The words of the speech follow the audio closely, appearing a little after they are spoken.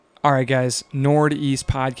All right, guys, Northeast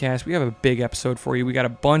Podcast. We have a big episode for you. We got a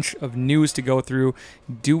bunch of news to go through.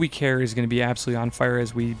 Do We Care is going to be absolutely on fire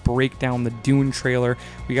as we break down the Dune trailer.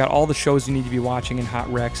 We got all the shows you need to be watching in Hot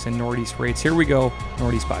Recs and Northeast Rates. Here we go,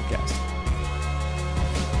 Northeast Podcast.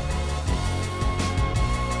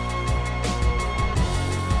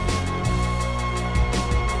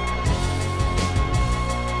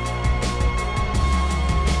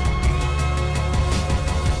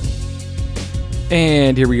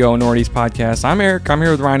 And here we go, Northeast Podcast. I'm Eric. I'm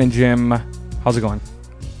here with Ryan and Jim. How's it going?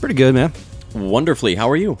 Pretty good, man. Wonderfully. How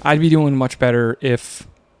are you? I'd be doing much better if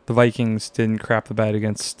the Vikings didn't crap the bed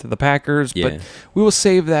against the Packers. Yeah. But we will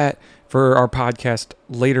save that for our podcast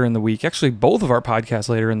later in the week. Actually, both of our podcasts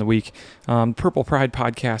later in the week. Purple Pride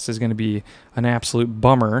podcast is going to be an absolute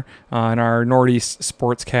bummer. And our Northeast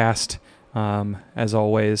Sportscast, as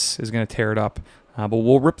always, is going to tear it up. But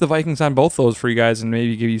we'll rip the Vikings on both those for you guys and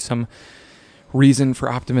maybe give you some reason for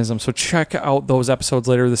optimism. So check out those episodes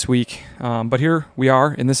later this week. But here we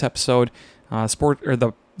are in this episode,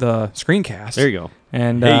 the screencast. There you go.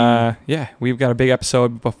 And we've got a big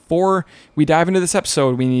episode. Before we dive into this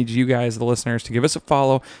episode, we need you guys, the listeners, to give us a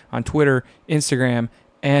follow on Twitter, Instagram,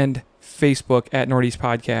 and Facebook at Northeast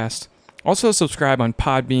Podcast. Also subscribe on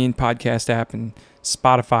Podbean podcast app and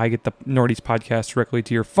Spotify. Get the Northeast Podcast directly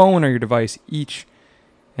to your phone or your device each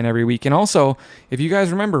and every week. And also, if you guys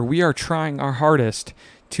remember, we are trying our hardest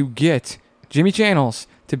to get Jimmy Channels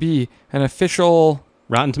to be an official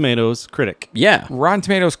Rotten Tomatoes critic. Yeah. Rotten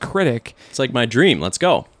Tomatoes critic. It's like my dream. Let's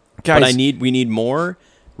go. Guys, but we need more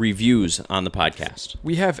reviews on the podcast.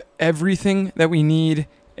 We have everything that we need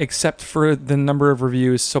except for the number of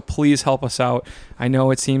reviews, so please help us out. I know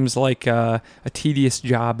it seems like a tedious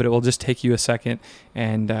job, but it will just take you a second,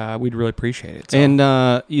 and we'd really appreciate it. So.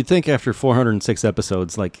 And you'd think after 406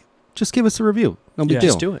 episodes, just give us a review. No big deal.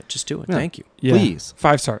 Just do it. Yeah. Thank you. Yeah. Please.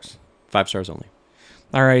 5 stars. 5 stars only.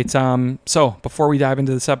 All right, so before we dive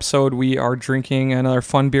into this episode, we are drinking another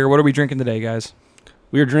fun beer. What are we drinking today, guys?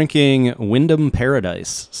 We are drinking Wyndham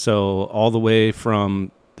Paradise. So all the way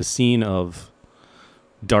from the scene of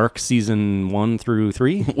Dark Season 1 through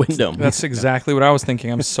 3. Wyndham. That's exactly what I was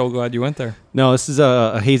thinking. I'm so glad you went there. No, this is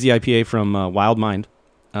a hazy IPA from Wild Mind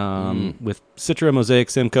with Citra,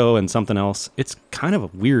 Mosaic, Simcoe, and something else. It's kind of a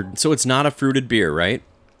weird... So it's not a fruited beer, right?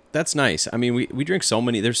 That's nice. I mean, we drink so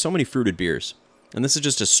many... There's so many fruited beers. And this is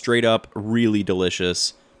just a straight up, really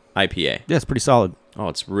delicious IPA. Yeah, it's pretty solid. Oh,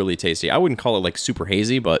 it's really tasty. I wouldn't call it super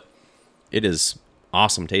hazy, but it is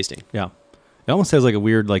awesome tasting. Yeah. It almost has a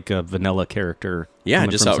weird vanilla character. Yeah,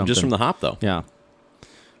 just from the hop though. Yeah.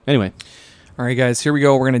 Anyway. All right, guys, here we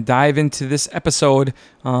go. We're going to dive into this episode.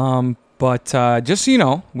 But just so you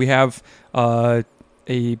know, we have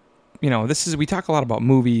we talk a lot about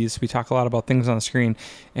movies. We talk a lot about things on the screen.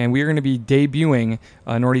 And we are going to be debuting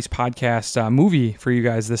a Northeast Podcast movie for you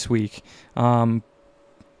guys this week.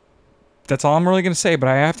 That's all I'm really going to say, but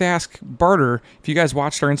I have to ask Barter, if you guys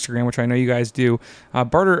watched our Instagram, which I know you guys do.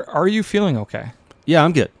 Barter, are you feeling okay? Yeah,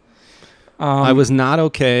 I'm good. I was not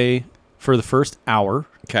okay for the first hour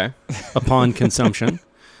Okay. upon consumption,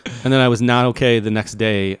 and then I was not okay the next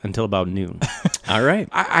day until about noon. All right.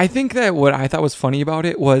 I think that what I thought was funny about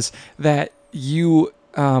it was that you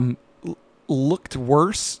looked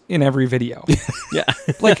worse in every video. Yeah.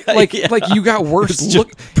 Like you got worse.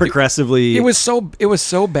 Progressively. It was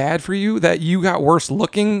so bad for you that you got worse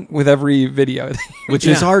looking with every video. Which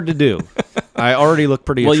is hard to do. I already look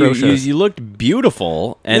pretty atrocious. You looked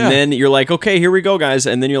beautiful, and Yeah. then you're like, okay, here we go, guys.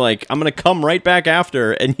 And then you're like, I'm going to come right back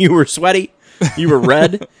after. And you were sweaty. You were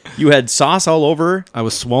red. You had sauce all over. I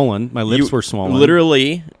was swollen. My lips were swollen.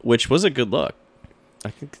 Literally, which was a good look.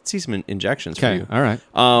 I could see some injections for you. All right.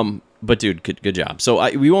 But dude, good job.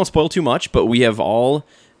 So we won't spoil too much, but we have all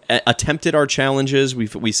attempted our challenges.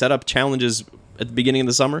 We set up challenges at the beginning of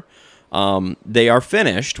the summer. They are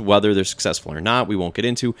finished, whether they're successful or not. We won't get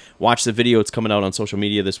into. Watch the video. It's coming out on social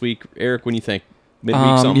media this week. Eric, when you think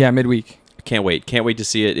midweek? Yeah, midweek. Can't wait to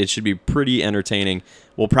see it. It should be pretty entertaining.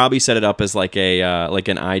 We'll probably set it up as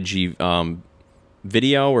an IG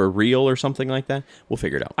video or reel or something like that. We'll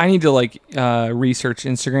figure it out. I need to research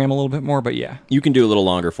Instagram a little bit more, but yeah. You can do a little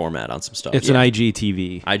longer format on some stuff. It's an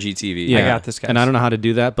IGTV. IGTV. Yeah. I got this, guys. And I don't know how to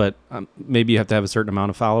do that, but maybe you have to have a certain amount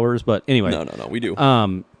of followers. But anyway. No, we do.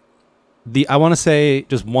 I want to say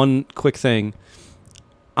just one quick thing.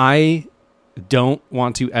 I don't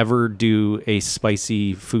want to ever do a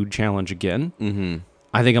spicy food challenge again. Mm-hmm.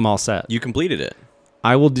 I think I'm all set. You completed it.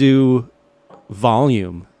 I will do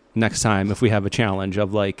volume next time if we have a challenge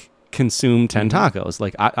of consume 10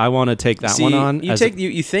 tacos. I want to take that one on. You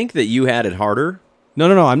think that you had it harder? No.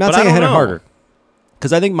 I'm not But saying I I had don't it know. harder.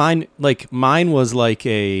 Because I think mine was like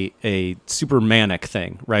a super manic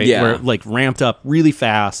thing, right? Yeah. Where it like ramped up really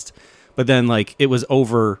fast, but then like it was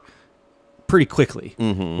over pretty quickly.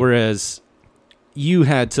 Mm-hmm. Whereas you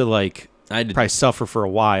had to like I did. probably suffer for a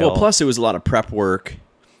while. Well, plus it was a lot of prep work.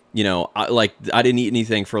 You know, I didn't eat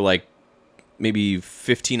anything for like maybe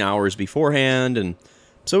 15 hours beforehand, and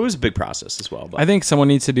so it was a big process as well. But I think someone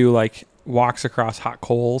needs to do like walks across hot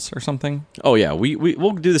coals or something. oh yeah,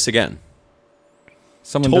 we'll do this again.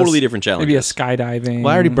 Someone Totally does different challenge. maybe a skydiving.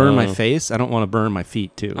 well, I already burned my face. I don't want to burn my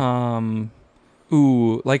feet too.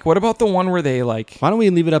 Ooh, like what about the one where they like? Why don't we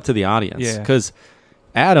leave it up to the audience? Yeah. Because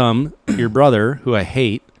Adam, your brother, who I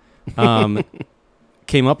hate,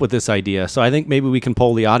 came up with this idea. So I think maybe we can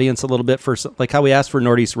poll the audience a little bit for like how we asked for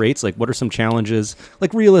Northeast rates. Like, what are some challenges,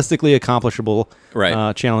 like realistically accomplishable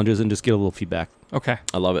challenges, and just get a little feedback. Okay,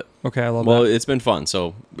 I love it. okay, I love Well, that. it's been fun.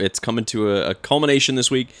 So it's coming to a culmination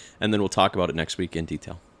this week, and then we'll talk about it next week in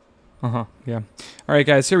detail. Yeah. All right,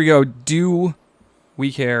 guys, here we go. Do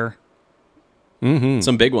we care?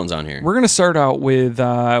 Some big ones on here. We're going to start out with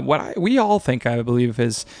we all think, I believe,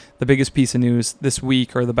 is the biggest piece of news this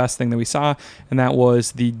week, or the best thing that we saw, and that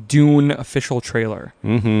was the Dune official trailer.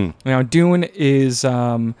 Mm-hmm. Now, Dune is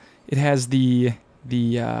it has the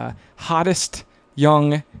hottest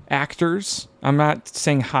young actors. I'm not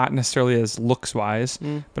saying hot necessarily as looks wise,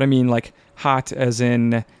 but I mean like hot as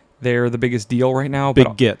in they're the biggest deal right now.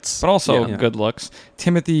 Big gets. but also Yeah. good looks.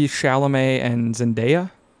 Timothy Chalamet and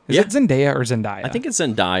Zendaya. Is Yeah. it Zendaya or Zendaya? I think it's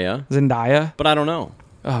Zendaya, Zendaya. but I don't know.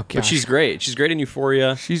 Oh, gosh. But she's great. She's great in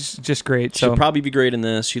Euphoria. She's just great. She'll So probably be great in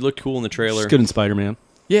this. She looked cool in the trailer. She's good in Spider-Man.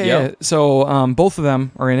 yeah, Yep. yeah. So both of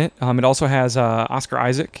them are in it. It also has Oscar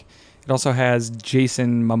Isaac. It also has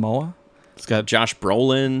Jason Momoa. It's got Josh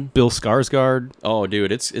Brolin. Bill Skarsgård, Oh,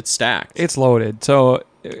 dude, it's stacked. It's loaded. So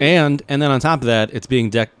and then on top of that, it's being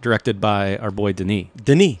directed by our boy Denis.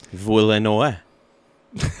 Denis Villeneuve.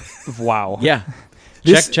 wow. Yeah.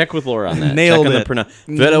 This- check with Laura on that. Nailed check on it.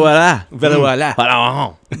 the Villeneuve.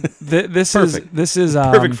 Voilà. This Perfect. is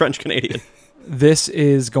Perfect French Canadian. this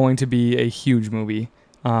is going to be a huge movie.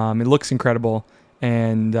 It looks incredible,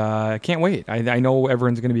 and I can't wait. I know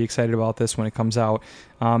everyone's going to be excited about this when it comes out.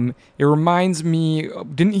 It reminds me,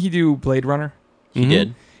 didn't he do Blade Runner? He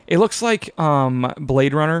did. It looks like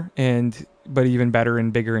Blade Runner, but even better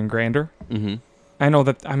and bigger and grander. Mm-hmm. I know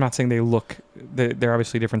that I'm not saying they're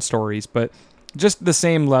obviously different stories, but just the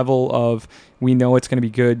same level of we know it's going to be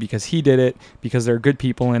good because he did it, because there are good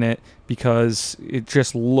people in it, because it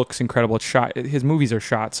just looks incredible. His movies are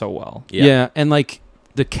shot so well. Yeah, and like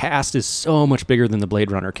the cast is so much bigger than the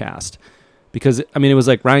Blade Runner cast, because I mean it was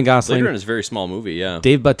like Ryan Blade Gosling, Runner is a very small movie, yeah.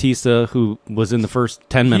 Dave Bautista, who was in the first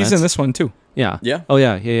 10 minutes. He's in this one too. Yeah. Yeah. Oh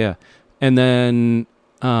yeah. And then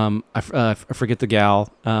I forget the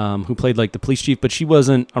gal who played like the police chief, but she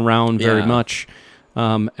wasn't around very Yeah. much.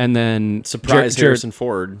 And then Surprise Harrison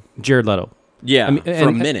Ford. Jared Leto. Yeah, I mean, for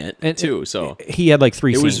a minute, too, so. He had like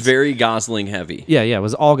 3 It scenes. was very Gosling heavy. Yeah, it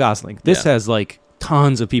was all Gosling. This Yeah. has like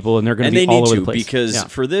tons of people, and they're going And to be they all need over to, the place. because Yeah.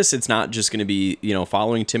 for this, it's not just going to be,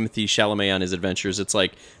 following Timothy Chalamet on his adventures. It's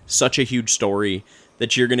like such a huge story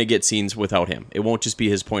that you're going to get scenes without him. It won't just be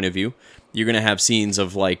his point of view. You're going to have scenes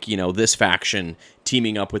of like, this faction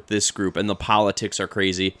teaming up with this group, and the politics are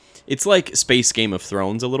crazy. It's like Space Game of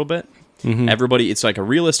Thrones a little bit. Mm-hmm. Everybody, it's like a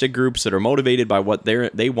realistic groups that are motivated by what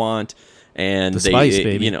they want, and The spice,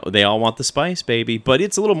 baby. they all want the spice, baby. But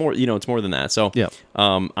it's a little more, it's more than that. So, Yeah.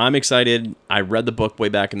 I'm excited. I read the book way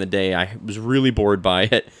back in the day. I was really bored by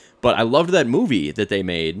it, but I loved that movie that they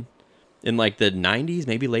made in like the 90s,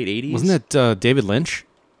 maybe late 80s. Wasn't it David Lynch?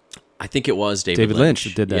 I think it was David David Lynch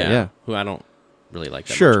that did that, yeah. Who I don't really like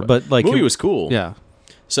that Sure, much, but, like, the movie it- was cool. Yeah.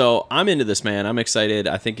 So I'm into this, man. I'm excited.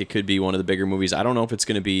 I think it could be one of the bigger movies. I don't know if it's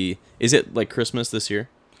going to be. Is it like Christmas this year?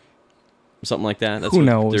 Something like that. That's Who what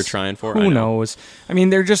knows? they're trying for. I Who know. knows? I mean,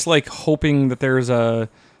 they're just like hoping that there's a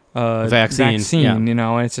Vaccine, yeah. and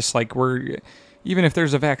it's just like even if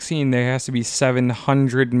there's a vaccine, there has to be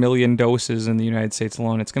 700 million doses in the United States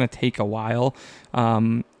alone. It's going to take a while.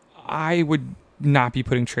 I would not be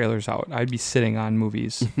putting trailers out. I'd be sitting on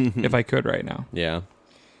movies if I could right now. Yeah.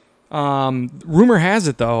 Rumor has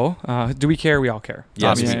it, though. Do we care? We all care.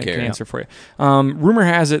 Yes, I we can care. answer for you. Rumor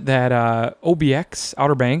has it that OBX,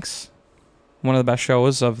 Outer Banks, one of the best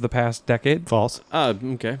shows of the past decade. False.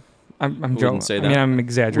 Okay. I'm Wouldn't joking. say I that. mean, I'm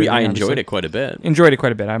exaggerating. I obviously. enjoyed it quite a bit. Enjoyed it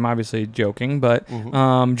quite a bit. I'm obviously joking, but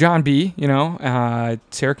John B.,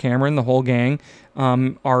 Sarah Cameron, the whole gang,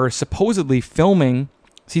 are supposedly filming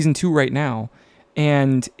season 2 right now,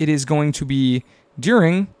 and it is going to be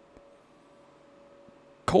during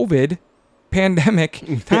COVID pandemic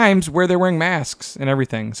times where they're wearing masks and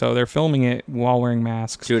everything. So they're filming it while wearing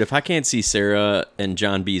masks. Dude, if I can't see Sarah and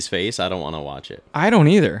John B's face, I don't want to watch it. I don't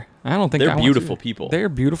either. I don't think They're I want beautiful to. people. They're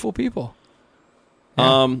beautiful people.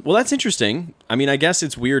 Well, that's interesting. I mean, I guess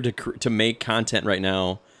it's weird to make content right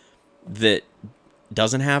now that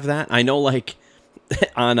doesn't have that. I know, like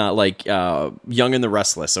on Young and the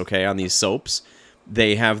Restless, okay, on these soaps,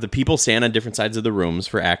 they have the people stand on different sides of the rooms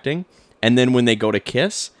for acting, and then when they go to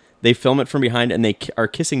kiss, they film it from behind, and they are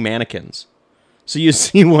kissing mannequins. So you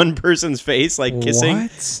see one person's face like kissing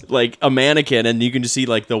like a mannequin, and you can just see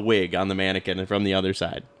like the wig on the mannequin from the other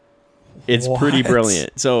side. It's pretty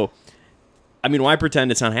brilliant. So, I mean, why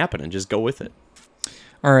pretend it's not happening? Just go with it.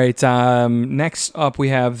 All right. Next up, we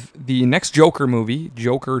have the next Joker movie,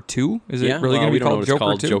 Joker 2. Is it really going to be called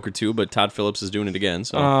Joker 2? Joker 2, but Todd Phillips is doing it again.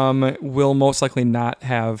 So, will most likely not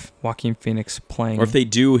have Joaquin Phoenix playing. or if they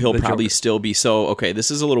do, he'll the probably Joker. still be. So, okay,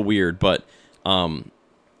 this is a little weird, but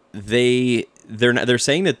they're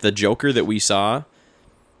saying that the Joker that we saw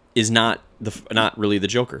is not really the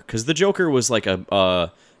Joker, because the Joker was like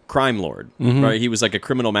a crime lord, right? He was like a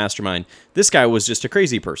criminal mastermind. This guy was just a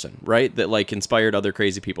crazy person, right? That like inspired other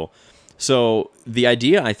crazy people. So the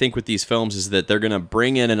idea, I think, with these films is that they're gonna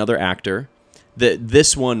bring in another actor. That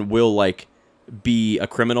this one will like be a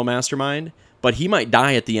criminal mastermind, but he might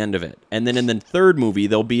die at the end of it. And then in the third movie,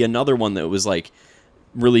 there'll be another one that was like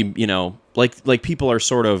really, you know, like people are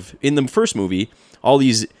sort of in the first movie, all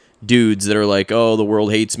these dudes that are like, oh, the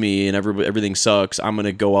world hates me and everything sucks. I'm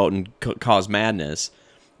gonna go out and cause madness.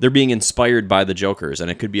 They're being inspired by the Jokers, and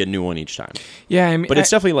it could be a new one each time. Yeah, I mean, But it's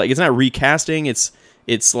definitely like, it's not recasting. It's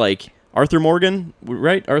like Arthur Morgan,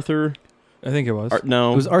 right? Arthur? I think it was.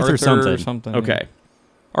 No. It was Arthur something. Okay. Yeah.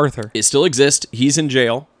 Arthur. It still exists. He's in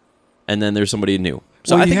jail, and then there's somebody new.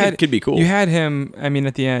 So Well, I you think had- it could be cool. You had him, I mean,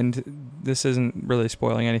 at the end, this isn't really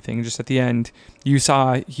spoiling anything, just at the end, you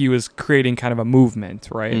saw he was creating kind of a movement,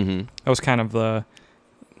 right? Mhm. That was kind of the...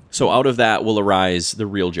 So out of that will arise the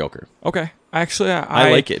real Joker. Okay. Actually,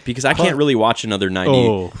 I like it, because I can't really watch another 90,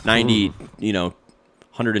 Oh.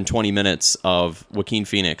 120 minutes of Joaquin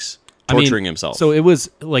Phoenix torturing himself. So it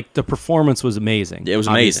was like the performance was amazing. It was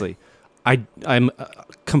amazing. Obviously. I'm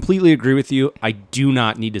completely agree with you. I do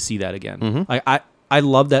not need to see that again. Mm-hmm. I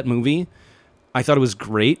love that movie. I thought it was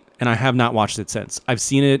great, and I have not watched it since. I've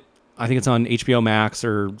seen it. I think it's on HBO Max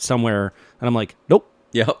or somewhere, and I'm like, nope.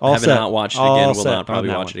 Yeah, All haven't set. not watched it All again. Will set not probably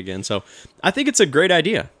on that watch one. it again. So I think it's a great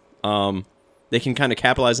idea. They can kind of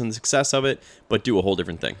capitalize on the success of it, but do a whole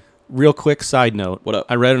different thing. Real quick side note. What up?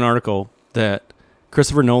 I read an article that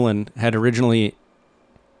Christopher Nolan had originally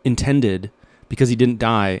intended, because he didn't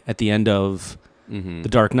die at the end of The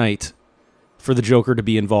Dark Knight, for the Joker to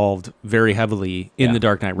be involved very heavily in Yeah. The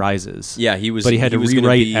Dark Knight Rises. Yeah, he was. But he had to was gonna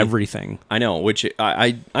rewrite be- everything. I know, which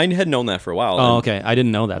I had known that for a while. Oh, and- okay. I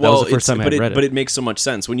didn't know that. That was the first time I had read it. But it makes so much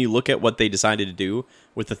sense when you look at what they decided to do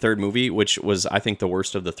with the third movie, which was, I think, the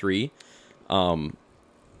worst of the three.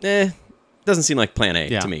 Doesn't seem like Plan A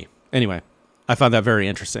Yeah. to me. Anyway, I found that very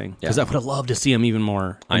interesting, because Yeah. I would have loved to see him even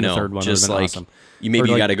more in I know. the third one. Just It would have like been awesome. you Or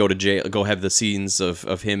like- got to go to jail, go have the scenes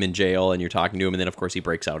of him in jail, and you're talking to him, and then of course he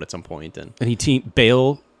breaks out at some point, and And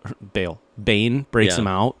Bane breaks Yeah. him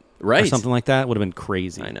out. Or Right. something like that would have been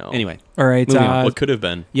crazy. I know. Anyway, All right. Moving on. what could have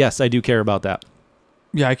been. yes, I do care about that.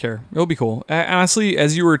 Yeah, I care. It'll be cool. Honestly,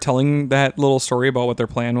 as you were telling that little story about what their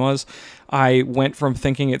plan was, I went from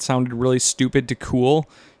thinking it sounded really stupid to cool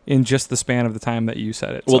in just the span of the time that you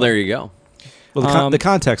said it. Well, So- there you go. Well, the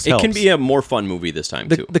context It helps. can be a more fun movie this time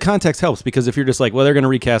too. the context helps, because if you're just like, well, they're going to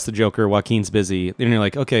recast the Joker, Joaquin's busy, then you're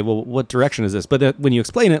like, okay, well, what direction is this? But when you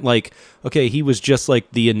explain it, like, okay, he was just like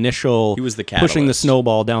the initial, He was the pushing the catalyst.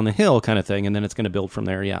 snowball down the hill kind of thing, and then it's going to build from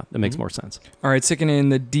there. Yeah, that makes more sense. All right, sticking in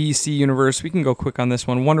the DC universe, we can go quick on this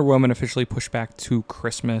one. Wonder Woman officially pushed back to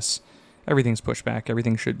Christmas. Everything's pushed back.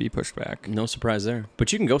 Everything should be pushed back. No surprise there.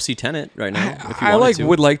 But you can go see Tenet right now if you I wanted like to.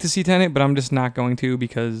 would like to see Tenet, but I'm just not going to,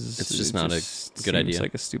 because It's just not a good seems idea.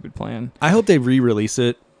 like a stupid plan. I hope they re-release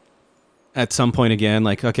it at some point again.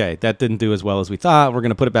 Like, okay, that didn't do as well as we thought. We're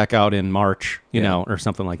going to put it back out in March, you Yeah. know, or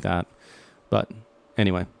something like that. But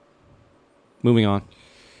anyway, moving on.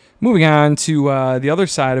 Moving on to the other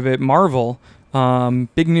side of it, Marvel.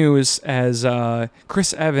 Big news as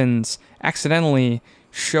Chris Evans accidentally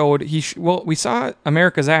showed we saw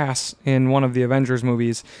America's ass in one of the Avengers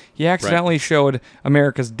movies. He accidentally showed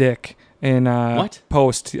America's dick in What?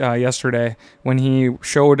 post yesterday when he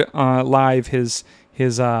showed live his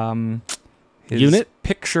Unit?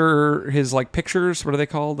 picture, his like pictures. What are they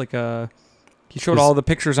called? Like he showed His- all the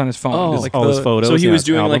pictures on his phone. Oh. like All his photos. So he yeah, was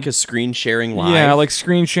doing album. like a screen sharing live. Yeah, like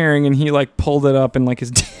screen sharing, and he like pulled it up, and like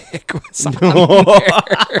his dick was on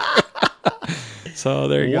there. So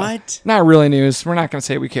there you go. What? Not really news. We're not going to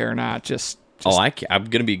say we care or not. Just I'm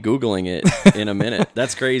gonna be Googling it in a minute.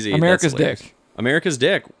 That's crazy. America's That's hilarious. dick. America's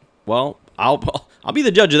dick. Well, I'll be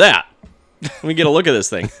the judge of that. Let me get a look at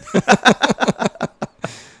this thing.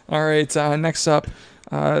 All right. Next up,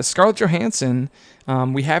 Scarlett Johansson.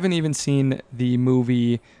 We haven't even seen the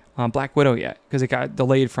movie Black Widow yet because it got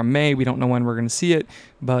delayed from May. We don't know when we're going to see it.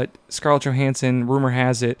 But Scarlett Johansson, rumor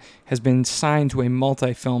has it, has been signed to a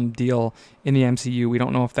multi-film deal in the MCU. We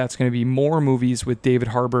don't know if that's going to be more movies with David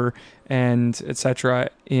Harbour and etc.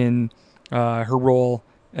 in her role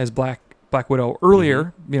as Black Widow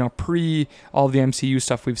earlier, pre all the MCU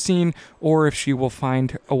stuff we've seen, or if she will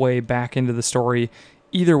find a way back into the story.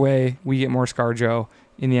 Either way, we get more ScarJo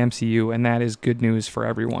in the MCU, and that is good news for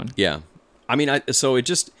everyone. Yeah. I mean,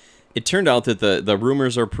 it turned out that the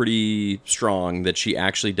rumors are pretty strong that she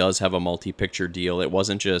actually does have a multi-picture deal. It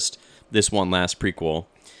wasn't just this one last prequel.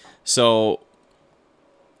 So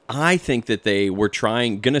I think that they were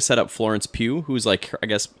going to set up Florence Pugh, who's like, I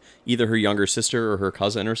guess, either her younger sister or her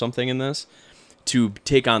cousin or something in this, to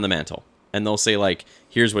take on the mantle. And they'll say, like,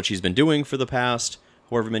 here's what she's been doing for the past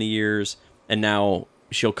however many years, and now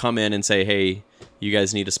she'll come in and say, hey, you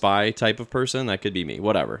guys need a spy type of person? That could be me,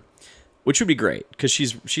 whatever. Which would be great, because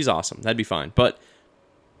she's awesome. That'd be fine. But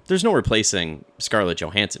there's no replacing Scarlett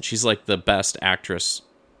Johansson. She's like the best actress,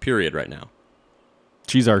 period, right now.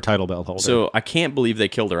 She's our title belt holder. So I can't believe they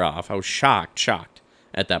killed her off. I was shocked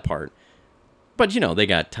at that part. But, they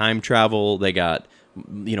got time travel. They got,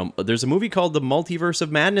 there's a movie called The Multiverse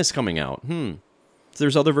of Madness coming out.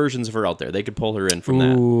 There's other versions of her out there. They could pull her in from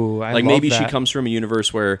Ooh, that. I Like love maybe she that. comes from a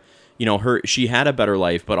universe where, she had a better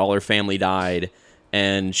life, but all her family died,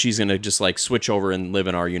 and she's going to just like switch over and live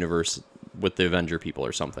in our universe with the Avenger people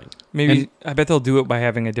or something. Maybe I bet they'll do it by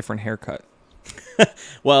having a different haircut.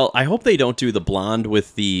 Well, I hope they don't do the blonde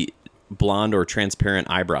with the blonde or transparent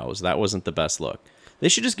eyebrows. That wasn't the best look. They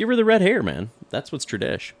should just give her the red hair, man. That's what's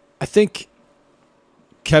tradish. I think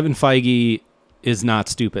Kevin Feige is not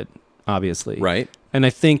stupid, obviously. Right. And I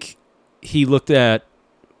think he looked at,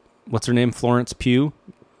 what's her name? Florence Pugh.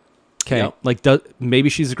 Okay. Yep. Like, maybe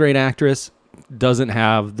she's a great actress, doesn't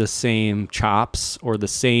have the same chops or the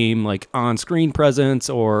same, like, on-screen presence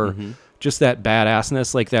or just that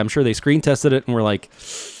badassness. Like, I'm sure they screen tested it and were like,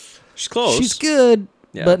 She's close. she's good,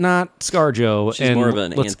 Yeah. but not ScarJo. She's more of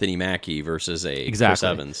an Anthony Mackie versus a Chris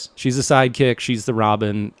Evans. She's a sidekick. She's the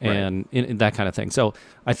Robin and that kind of thing. So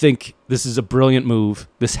I think this is a brilliant move.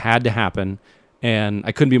 This had to happen. And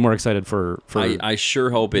I couldn't be more excited for I sure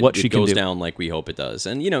hope it goes down like we hope it does.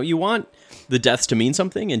 And, you want the deaths to mean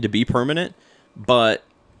something and to be permanent, but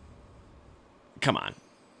come on.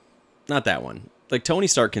 Not that one. Like, Tony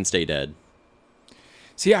Stark can stay dead.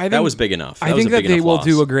 See, I think That was big enough. I think that they will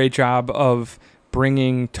do a great job of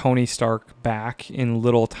bringing Tony Stark back in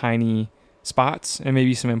little tiny spots and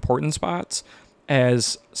maybe some important spots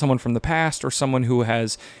as someone from the past or someone who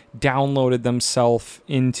has downloaded themselves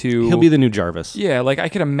into... He'll be the new Jarvis. Yeah, like I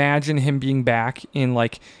could imagine him being back in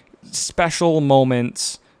like special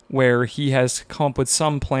moments where he has come up with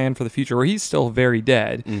some plan for the future where he's still very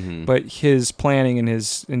dead, but his planning and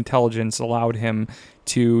his intelligence allowed him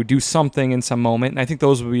to do something in some moment. And I think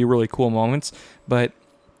those would be really cool moments, but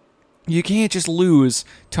you can't just lose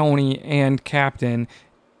Tony and Captain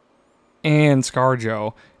and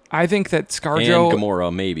ScarJo. I think that ScarJo... And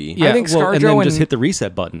Gamora, maybe. I think ScarJo and then and- just hit the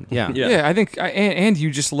reset button. Yeah. Yeah. I think... And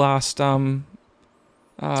you just lost...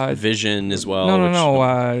 Vision as well. No.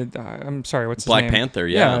 I'm sorry. What's his Black name? Panther,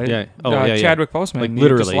 yeah. Yeah. Oh, yeah. Chadwick Boseman. Like, He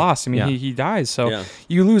literally. just lost. I mean, Yeah. he dies. So Yeah.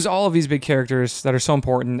 you lose all of these big characters that are so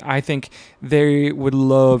important. I think they would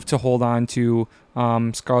love to hold on to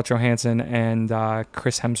Scarlett Johansson and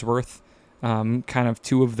Chris Hemsworth, kind of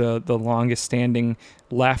two of the longest standing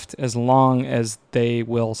left, as long as they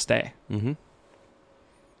will stay.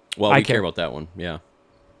 Well, I we care care. about that one. Yeah.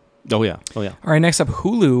 Oh, yeah. All right, next up,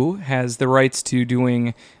 Hulu has the rights to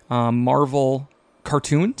doing Marvel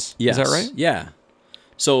cartoons. Yes. Is that right? Yeah.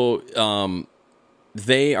 So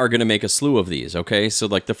they are going to make a slew of these, okay? So,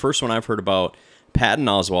 like, the first one I've heard about, Patton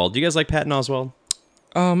Oswalt. Do you guys like Patton Oswalt?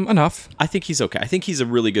 Enough. I think he's okay. I think he's a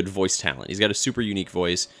really good voice talent. He's got a super unique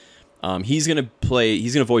voice. He's going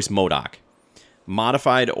to voice MODOK.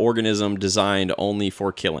 Modified organism designed only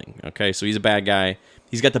for killing, okay? So he's a bad guy.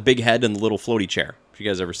 He's got the big head and the little floaty chair, if you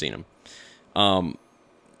guys ever seen him.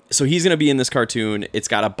 So he's going to be in this cartoon. It's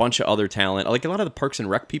got a bunch of other talent, like a lot of the Parks and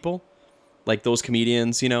Rec people, like those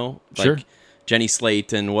comedians, like Sure. Jenny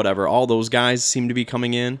Slate and whatever. All those guys seem to be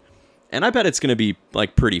coming in, and I bet it's going to be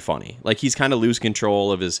like pretty funny. Like he's kind of lose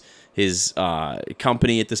control of his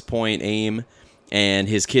company at this point, AIM, and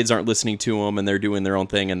his kids aren't listening to him, and they're doing their own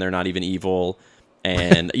thing, and they're not even evil.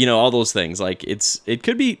 and all those things. Like it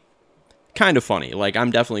could be kind of funny. Like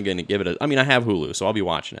I'm definitely going to give it I have Hulu, so I'll be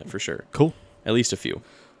watching it for sure. Cool. At least a few.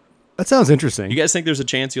 That sounds interesting. You guys think there's a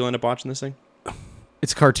chance you'll end up watching this thing?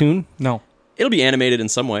 It's a cartoon? No. It'll be animated in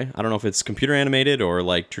some way. I don't know if it's computer animated or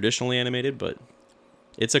like traditionally animated, but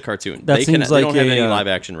it's a cartoon. That they seems they like don't have a, any live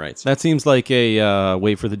action rights. That seems like a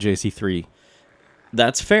wait for the JC3.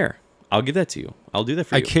 That's fair. I'll give that to you. I'll do that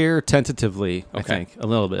for I you. care tentatively, I Okay. think, a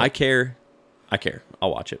little bit. I care.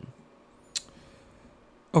 I'll watch it.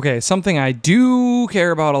 Okay, something I do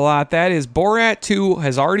care about a lot, that is Borat 2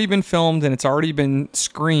 has already been filmed and it's already been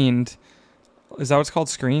screened. Is that what it's called?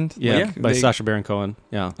 Screened? yeah, Like, by they- Sacha Baron Cohen.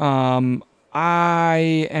 Yeah.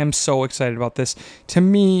 I am so excited about this. To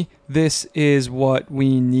me, this is what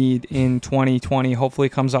we need in 2020. Hopefully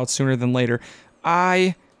it comes out sooner than later.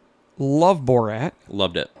 I love Borat.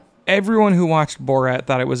 Loved it. Everyone who watched Borat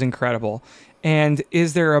thought it was incredible. And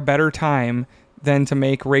is there a better time than to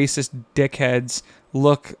make racist dickheads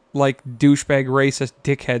look like douchebag racist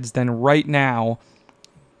dickheads than right now?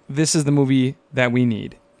 This is the movie that we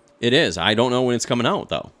need. It is. I don't know when it's coming out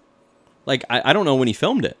though. Like I don't know when he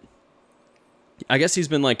filmed it. I guess he's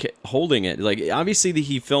been like holding it. Like obviously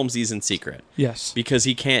he films these in secret Yes. because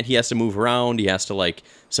he has to move around. He has to like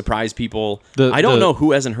surprise people. The- I don't the- know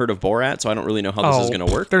who hasn't heard of Borat, so I don't really know how this is going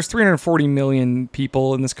to work. There's 340 million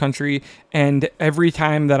people in this country, and every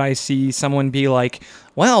time that I see someone be like,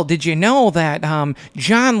 well, did you know that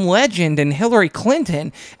John Legend and Hillary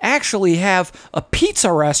Clinton actually have a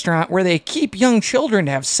pizza restaurant where they keep young children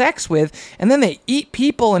to have sex with, and then they eat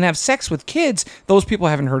people and have sex with kids? Those people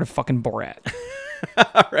haven't heard of fucking Borat.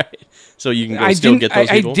 All right. So you can go still didn't, get those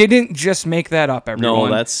I people? didn't just make that up,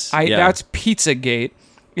 everyone. that's- yeah. yeah. That's Pizzagate.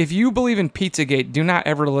 If you believe in Pizzagate, do not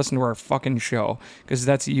ever listen to our fucking show, because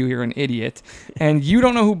that's you. You're an idiot. And you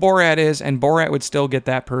don't know who Borat is, and Borat would still get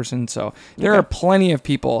that person. So there are plenty of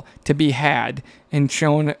people to be had and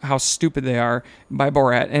shown how stupid they are by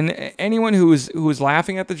Borat. And anyone who's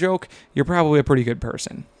laughing at the joke, you're probably a pretty good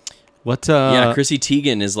person. What? Yeah, Chrissy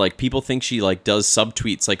Teigen is like, people think she like does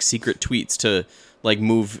subtweets, like secret tweets to like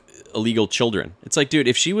move illegal children. It's like, dude,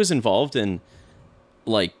 if she was involved in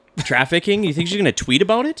like trafficking, you think she's gonna tweet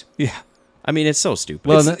about it? Yeah. I mean, it's so stupid.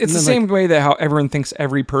 Well, It's, and it's the then, same way that how everyone thinks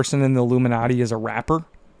every person in the Illuminati is a rapper.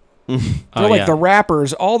 They're Oh, like yeah. the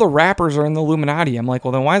rappers. All the rappers are in the Illuminati. I'm like,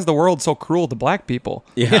 well, then why is the world so cruel to black people?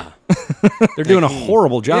 yeah. They're doing a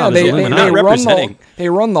horrible job. they, as they, Illuminati. they, run the, representing. they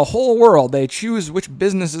run the whole world. They choose which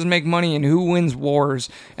businesses make money and who wins wars,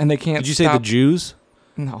 and they can't. Did you say the stop. Jews?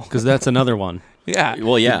 No. Because that's another one. Yeah.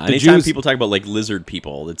 Well, yeah. The Anytime Jews- people talk about like lizard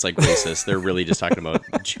people, it's like racist. They're really just talking about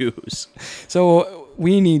Jews. So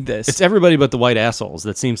we need this. It's everybody but the white assholes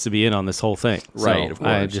that seems to be in on this whole thing. Right, So of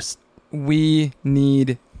I course. just We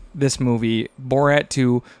need this movie. Borat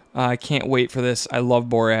 2. I can't wait for this. I love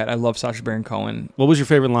Borat. I love Sacha Baron Cohen. What was your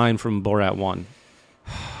favorite line from Borat 1?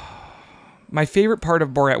 My favorite part of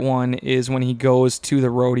Borat 1 is when he goes to the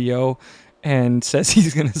rodeo and says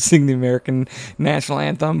he's going to sing the American national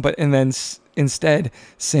anthem, and then instead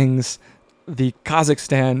sings the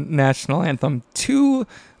Kazakhstan national anthem to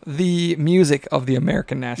the music of the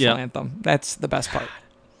American national Yeah. anthem. That's the best part.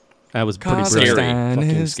 That was pretty Scary. brilliant. Kazakhstan Fucking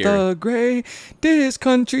is scary. the greatest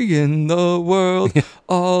country in the world.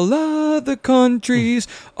 All other countries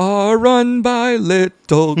are run by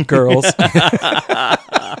little girls.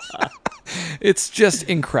 It's just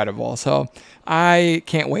incredible. So I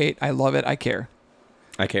can't wait. I love it. I care.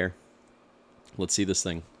 I care. Let's see this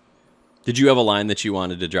thing. Did you have a line that you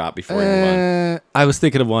wanted to drop before we move on? I was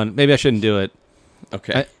thinking of one. Maybe I shouldn't do it.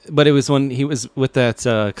 Okay. But it was when he was with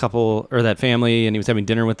that couple or that family, and he was having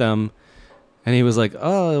dinner with them, and he was like,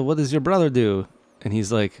 "Oh, what does your brother do?" And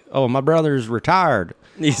he's like, "Oh, my brother's retired."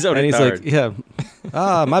 He's so And he's retired. like,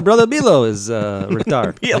 "Yeah, my brother Bilo is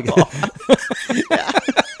retired."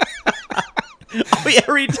 Oh, yeah,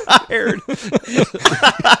 retired.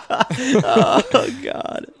 Oh,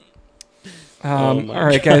 God. my All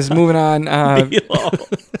right, guys, moving on.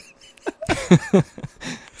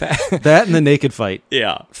 That and the naked fight.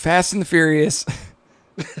 Yeah. Fast and the Furious.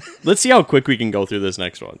 Let's see how quick we can go through this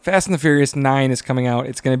next one. Fast and the Furious 9 is coming out.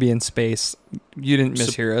 It's going to be in space. You didn't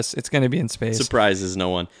mishear us. It's going to be in space. Surprises no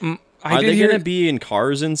one. I Are did they hear going to be in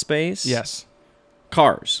cars in space? Yes.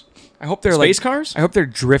 Cars. I hope they're Space like cars? I hope they're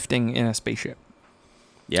drifting in a spaceship.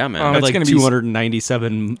 Yeah, man. Oh, At it's like gonna be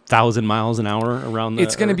 297,000 miles an hour around the.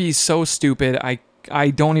 It's going to be so stupid. I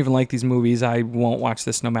don't even like these movies. I won't watch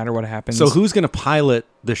this no matter what happens. So who's going to pilot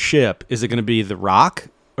the ship? Is it going to be The Rock,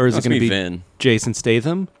 or is Must it going to be be Vin. Jason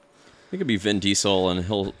Statham? It could be Vin Diesel, and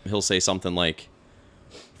he'll say something like,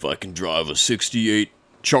 "If I can drive a '68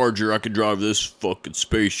 Charger, I can drive this fucking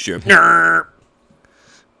spaceship."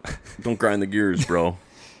 Don't grind the gears, bro.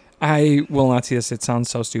 I will not see this. It sounds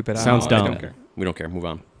so stupid. Sounds I dumb. don't care. We don't care. Move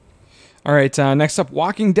on. All right, next up,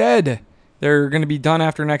 Walking Dead. They're going to be done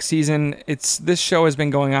after next season. This show has been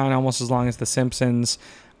going on almost as long as The Simpsons.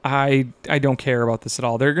 I don't care about this at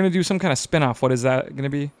all. They're going to do some kind of spin-off. What is that going to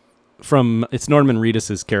be? It's Norman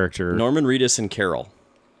Reedus' character. Norman Reedus and Carol.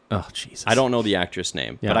 Oh, Jesus. I don't know the actress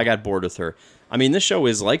name, Yeah. but I got bored with her. I mean, this show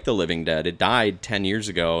is like The Living Dead. It died 10 years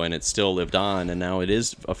ago, and it still lived on, and now it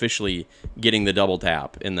is officially getting the double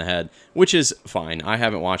tap in the head, which is fine. I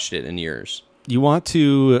haven't watched it in years. You want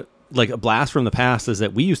to, like, a blast from the past is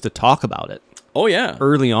that we used to talk about it Oh, yeah.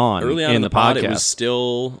 early on in the pod, podcast. it was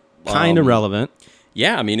still... Kind of relevant.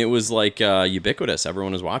 Yeah, I mean, it was like ubiquitous.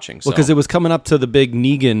 Everyone was watching. So. Well, because it was coming up to the big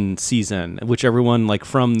Negan season, which everyone, like,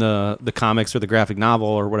 from the comics or the graphic novel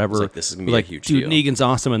or whatever, It's like, this is gonna be a like, huge dude, deal. Negan's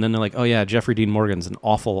awesome. And then they're like, oh, yeah, Jeffrey Dean Morgan's an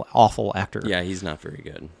awful, awful actor. Yeah, he's not very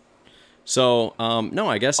good. So, no,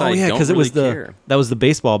 I guess Oh, I yeah, don't because really it was care. that was the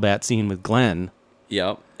baseball bat scene with Glenn.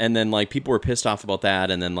 Yep. And then, like, people were pissed off about that,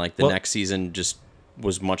 and then, like, the Well- next season just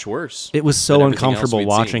was much worse. It was than so everything else uncomfortable we'd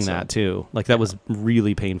watching seen, so- that, too. Like, that was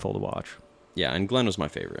really painful to watch. Yeah, and Glenn was my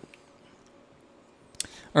favorite.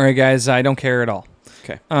 All right, guys, I don't care at all.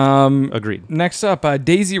 Okay. Agreed. Next up,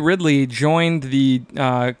 Daisy Ridley joined the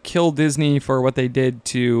Kill Disney for what they did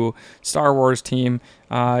to Star Wars team.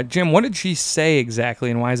 Jim, what did she say exactly,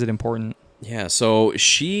 and why is it important? Yeah, so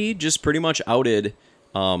she just pretty much outed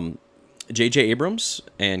J.J. Abrams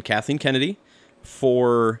and Kathleen Kennedy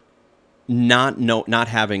for not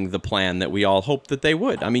having the plan that we all hoped that they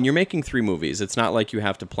would. I mean, you're making 3 movies. It's not like you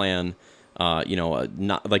have to plan,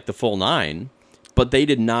 not like the full 9, but they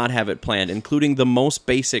did not have it planned, including the most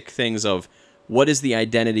basic things of what is the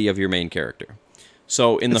identity of your main character.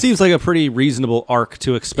 So in It seems like a pretty reasonable arc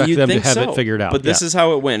to expect You'd them to think have so, it figured out. But this Yeah. is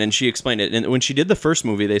how it went, and she explained it. And when she did the first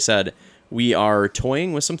movie, they said, we are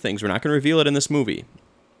toying with some things. We're not going to reveal it in this movie,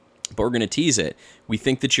 but we're going to tease it. We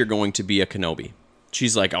think that you're going to be a Kenobi.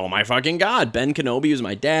 She's like, oh my fucking God, Ben Kenobi is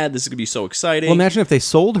my dad. This is going to be so exciting. Well, imagine if they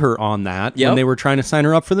sold her on that Yep. when they were trying to sign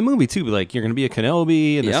her up for the movie, too. Like, you're going to be a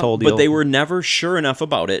Kenobi and this Yep, whole deal. But they were never sure enough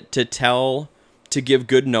about it to give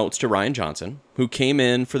good notes to Rian Johnson, who came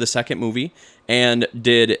in for the second movie and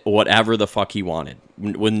did whatever the fuck he wanted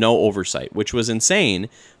with no oversight, which was insane.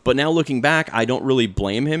 But now looking back, I don't really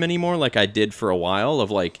blame him anymore like I did for a while of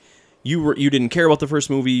like, you didn't care about the first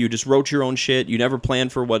movie, you just wrote your own shit, you never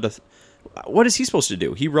planned for what is he supposed to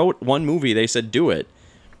do? He wrote one movie, they said do it,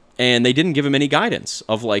 and they didn't give him any guidance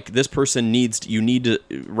of like, this person you need to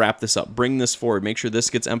wrap this up, bring this forward, make sure this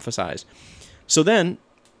gets emphasized. So then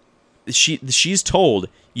she's told,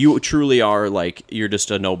 you truly are like, you're just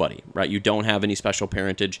a nobody, right? You don't have any special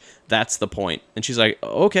parentage. That's the point. And she's like,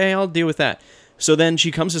 okay, I'll deal with that. So then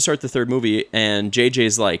she comes to start the third movie, and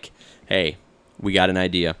JJ's like, hey, we got an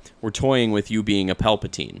idea. We're toying with you being a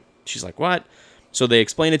Palpatine. She's like, what? So they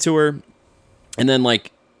explain it to her, and then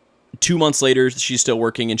like 2 months later, she's still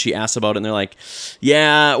working, and she asks about it, and they're like,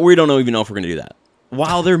 yeah, we don't even know if we're going to do that.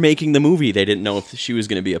 While they're making the movie, they didn't know if she was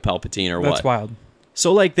going to be a Palpatine or what. That's wild.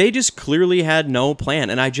 So, like, they just clearly had no plan,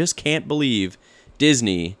 and I just can't believe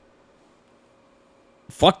Disney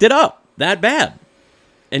fucked it up that bad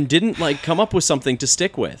and didn't, like, come up with something to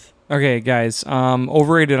stick with. Okay, guys,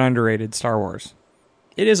 overrated, underrated Star Wars.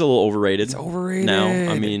 It is a little overrated. It's overrated. now.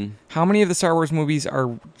 I mean, How many of the Star Wars movies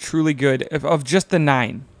are truly good? Of just the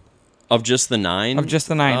 9? of just the 9? Of just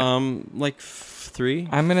the 9. Like 3?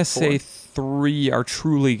 I'm going to 4? say 3 are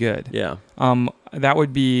truly good. Yeah. That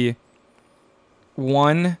would be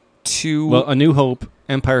 1, 2, Well, A New Hope,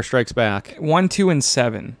 Empire Strikes Back, 1, 2, and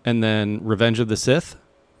 7. and then Revenge of the Sith.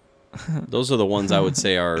 Those are the ones I would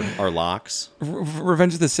say are locks.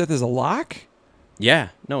 Revenge of the Sith is a lock? Yeah.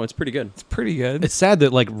 No, it's pretty good. It's pretty good. It's sad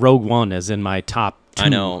that, like, Rogue One is in my top 2. I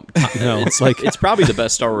know. You know, it's like, It's probably the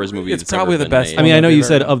best Star Wars movie It's that's probably ever the been best made. I mean, I know you They've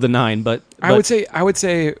said ever- of the 9, but I would say,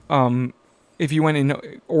 if you went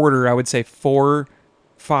in order, I would say 4,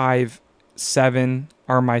 5, 7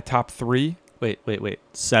 are my top 3. Wait.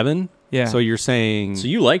 7? Yeah. So you're saying... So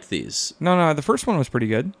you liked these. No, the first one was pretty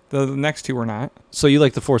good. The next 2 were not. So you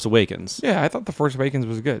like The Force Awakens? Yeah, I thought The Force Awakens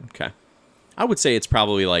was good. Okay. I would say it's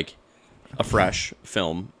probably like a fresh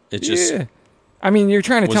film. It's just Yeah. I mean, you're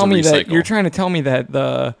trying to was tell a me that recycle.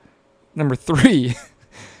 the number 3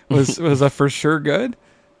 was a for sure good.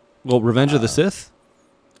 Well, Revenge of the Sith?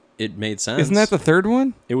 it made sense. Isn't that the third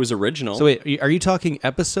one? It was original. So wait, are you talking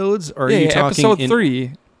episodes, or are Yeah, you yeah, talking... episode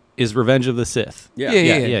 3. Is Revenge of the Sith? yeah.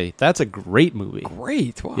 Yeah. Yeah. That's a great movie.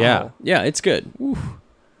 Great. Wow. Yeah. Yeah, it's good.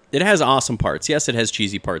 It has awesome parts. Yes, it has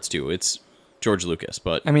cheesy parts too. It's George Lucas.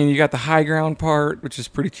 But I mean, you got the high ground part, which is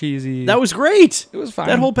pretty cheesy. that was great. It was fine.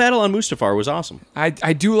 That whole battle on Mustafar was awesome. I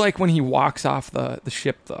do like when he walks off the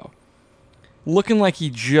ship, though. Looking like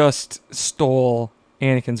he just stole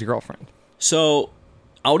Anakin's girlfriend. So,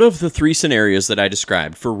 out of the 3 scenarios that I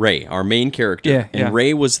described for Rey, our main character, and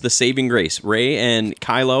Rey was the saving grace. Rey and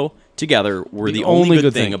Kylo together were the only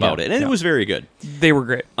good thing about it, and it was very good. They were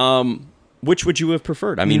great. Which would you have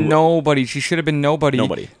preferred? I mean, nobody. She should have been nobody.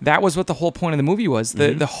 Nobody. That was what the whole point of the movie was.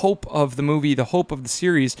 The hope of the movie, the hope of the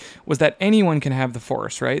series was that anyone can have the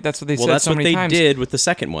Force, right? That's what they said so many times. Well, that's what they did with the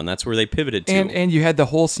second one. That's where they pivoted to. And you had the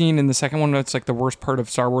whole scene in the second one that's like the worst part of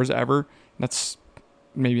Star Wars ever. That's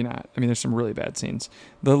maybe not. I mean, there's some really bad scenes.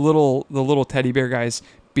 The little teddy bear guys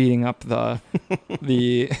beating up the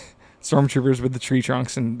stormtroopers with the tree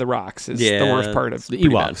trunks and the rocks is the worst part of the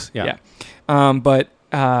Ewoks. Yeah. But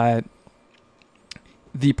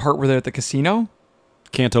the part where they're at the casino,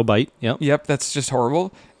 Canto Bight. Yep, that's just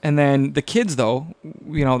horrible. And then the kids, though,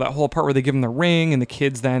 that whole part where they give them the ring, and the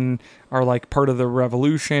kids then are like part of the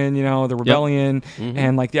revolution, the rebellion,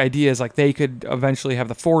 and like the idea is like they could eventually have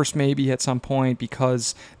the Force maybe at some point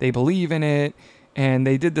because they believe in it. And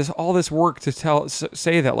they did all this work to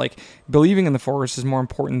say that like believing in the Force is more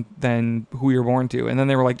important than who you're born to. And then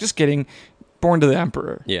they were like, just kidding, born to the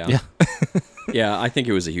Emperor. Yeah. Yeah, I think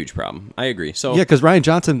it was a huge problem. I agree. So because Rian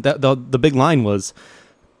Johnson, the big line was,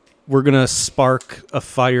 "We're gonna spark a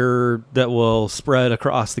fire that will spread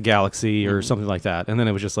across the galaxy," or something like that. And then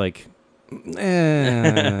it was just like, we're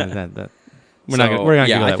not gonna.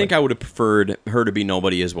 Yeah, I think I would have preferred her to be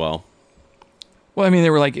nobody as well. Well, I mean, they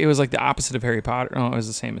were like, it was like the opposite of Harry Potter. No, it was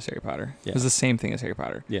the same as Harry Potter. Yeah. It was the same thing as Harry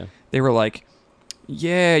Potter. Yeah. They were like,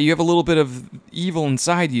 yeah, you have a little bit of evil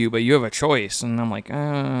inside you, but you have a choice. And I'm like,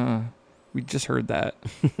 we just heard that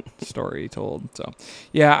story told. So,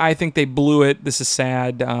 yeah, I think they blew it. This is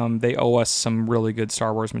sad. They owe us some really good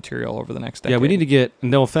Star Wars material over the next decade. Yeah, we need to get,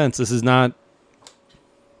 no offense, this is not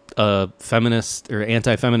a feminist or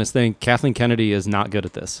anti-feminist thing. Kathleen Kennedy is not good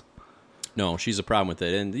at this. No, she's a problem with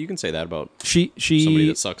it, and you can say that about somebody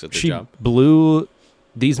that sucks at their job. She blew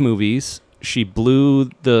these movies. She blew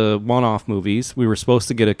the one-off movies. We were supposed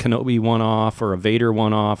to get a Kenobi one-off or a Vader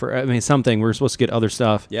one-off, or something. We were supposed to get other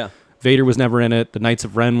stuff. Yeah. Vader was never in it. The Knights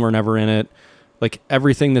of Ren were never in it. Like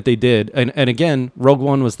everything that they did, and again, Rogue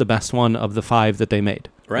One was the best one of the 5 that they made,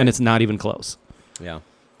 right? And it's not even close. Yeah.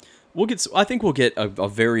 I think we'll get a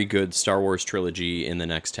very good Star Wars trilogy in the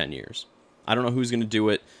next 10 years. I don't know who's going to do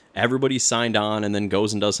it. Everybody's signed on and then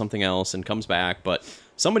goes and does something else and comes back, but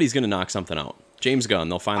somebody's going to knock something out. James Gunn,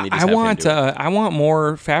 they'll finally just have him do it. I want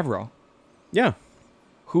more Favreau. Yeah.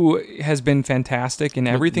 Who has been fantastic in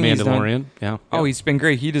everything he's done. Mandalorian, yeah. Oh, he's been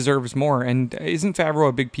great. He deserves more. And isn't Favreau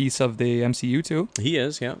a big piece of the MCU too? He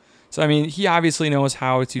is, yeah. So, I mean, he obviously knows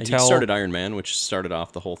how to tell. He started Iron Man, which started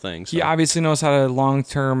off the whole thing. So. He obviously knows how to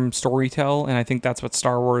long-term story tell, and I think that's what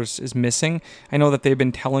Star Wars is missing. I know that they've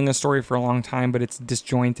been telling a story for a long time, but it's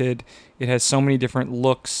disjointed. It has so many different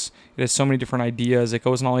looks. It has so many different ideas. It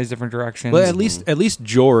goes in all these different directions. Well, at least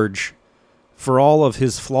George, for all of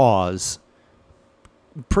his flaws,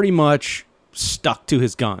 pretty much stuck to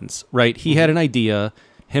his guns, right? He had an idea.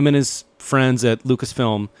 Him and his friends at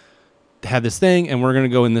Lucasfilm had this thing, and we're going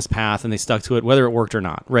to go in this path, and they stuck to it, whether it worked or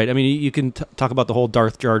not, right? I mean, you can talk about the whole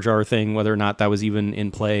Darth Jar Jar thing, whether or not that was even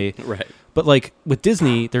in play. Right. But, like, with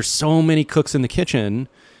Disney, there's so many cooks in the kitchen,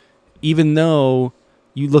 even though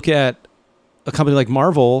you look at a company like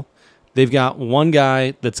Marvel, they've got one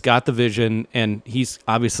guy that's got the vision, and he's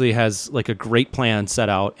obviously has, like, a great plan set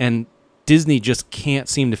out, and Disney just can't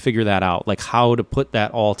seem to figure that out, like, how to put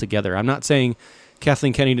that all together. I'm not saying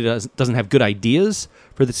Kathleen Kennedy doesn't have good ideas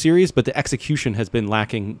for the series, but the execution has been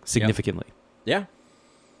lacking significantly. Yeah.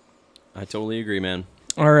 I totally agree, man.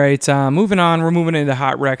 All right, moving on. We're moving into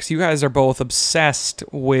Hot Recs. You guys are both obsessed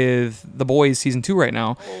with The Boys Season 2 right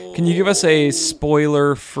now. Can you give us a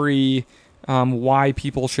spoiler-free why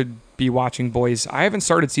people should be watching Boys? I haven't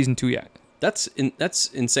started Season 2 yet. That's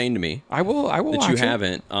insane to me. I will that watch you it.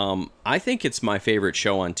 haven't. I think it's my favorite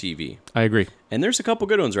show on TV. I agree. And there's a couple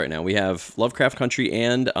good ones right now. We have Lovecraft Country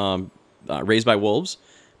and Raised by Wolves,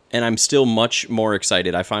 and I'm still much more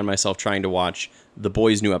excited. I find myself trying to watch The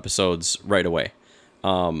Boys' new episodes right away.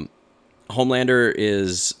 Homelander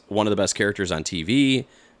is one of the best characters on TV.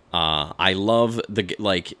 I love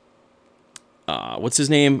what's his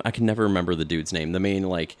name? I can never remember the dude's name. The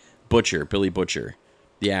main Butcher, Billy Butcher.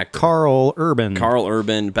 The actor. Carl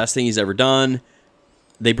Urban, best thing he's ever done.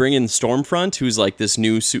 They bring in Stormfront, who's like this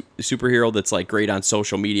new superhero that's like great on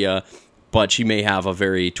social media, but she may have a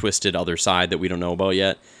very twisted other side that we don't know about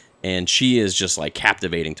yet. And she is just like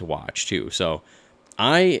captivating to watch too. So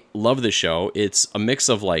I love this show. It's a mix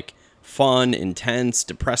of like fun, intense,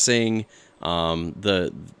 depressing,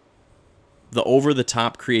 the over the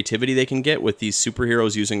top creativity they can get with these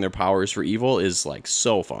superheroes using their powers for evil is like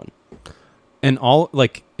so fun. And all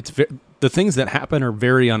like the things that happen are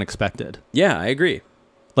very unexpected. Yeah, I agree.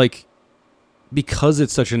 Like, because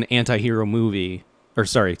it's such an anti-hero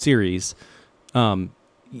series,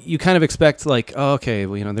 you kind of expect like, oh, okay,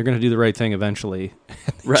 well, they're going to do the right thing eventually.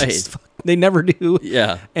 Right. They never do.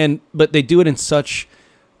 Yeah. But they do it in such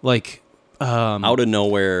like out of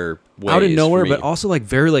nowhere ways. Out of nowhere, for me. but also like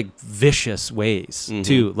very like vicious ways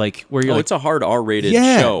too. Like where you're it's a hard R-rated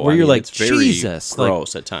yeah, show. where you're like, it's very Jesus,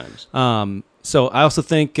 gross at times. So I also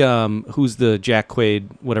think who's the Jack Quaid,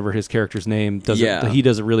 whatever his character's name, he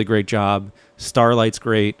does a really great job. Starlight's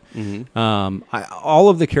great. All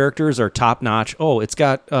of the characters are top notch. Oh, it's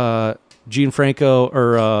got Gianfranco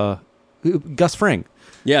or Gus Fring.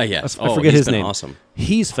 Yeah. I forget his name. Awesome.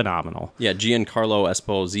 He's phenomenal. Yeah, Giancarlo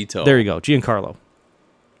Esposito. There you go, Giancarlo.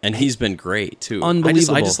 And he's been great too.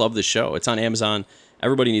 Unbelievable. I just love this show. It's on Amazon.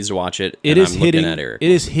 Everybody needs to watch it. It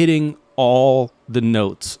is hitting all the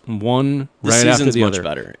notes, one the right after season's the much other.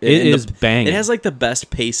 better. It is banging. It has like the best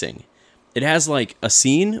pacing. It has like a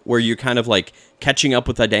scene where you're kind of like catching up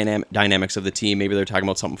with the dynamics of the team. Maybe they're talking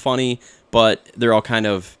about something funny, but they're all kind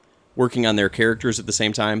of working on their characters at the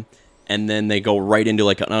same time. And then they go right into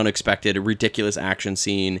like an unexpected, ridiculous action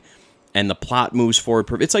scene, and the plot moves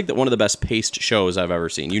forward. It's like one of the best paced shows I've ever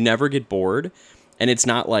seen. You never get bored, and it's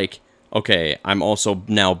not like, okay, I'm also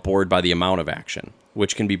now bored by the amount of action,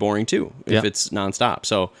 which can be boring too if it's nonstop.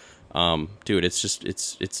 So, dude,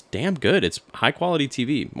 it's damn good. It's high quality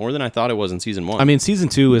TV, more than I thought it was in season 1. I mean, season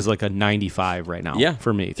 2 is like a 95 right now. Yeah,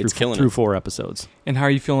 for me through 4 episodes. And how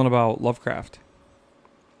are you feeling about Lovecraft?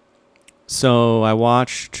 So I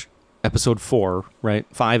watched episode 4. Right,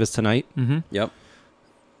 5 is tonight. Mm-hmm. Yep.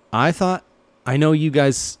 I know you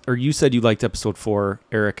guys, or you said you liked episode 4,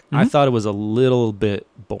 Eric. I thought it was a little bit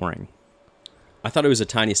boring. I thought it was a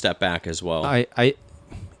tiny step back as well.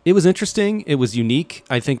 It was interesting. It was unique.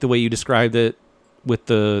 I think the way you described it with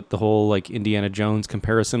the whole like Indiana Jones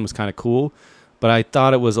comparison was kind of cool, but I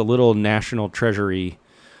thought it was a little National Treasury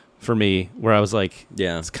for me, where I was like,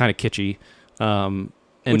 yeah, it's kind of kitschy. And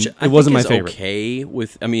which it wasn't my favorite. Okay,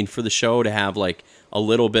 for the show to have like a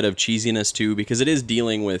little bit of cheesiness too, because it is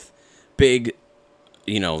dealing with big,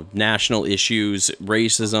 national issues,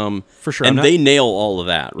 racism, for sure, and they nail all of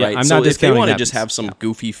that, right? Yeah, I'm so not if they want to that just have some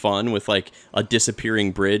goofy fun with like a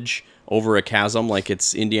disappearing bridge over a chasm, like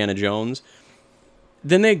it's Indiana Jones,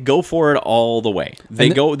 then they go for it all the way. They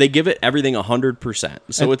give it everything 100%.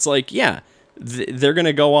 So it's like, yeah, they're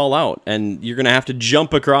gonna go all out, and you're gonna have to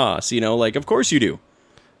jump across. Like of course you do.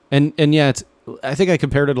 And yeah, I think I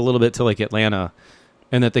compared it a little bit to like Atlanta,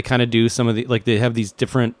 and that they kind of do some of the, like they have these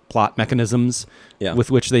different plot mechanisms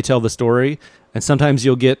with which they tell the story. And sometimes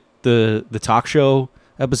you'll get the talk show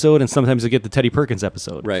episode, and sometimes you'll get the Teddy Perkins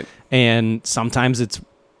episode. Right. And sometimes it's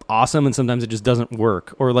awesome, and sometimes it just doesn't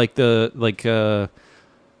work. Or like the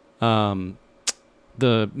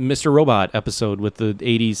Mr. Robot episode with the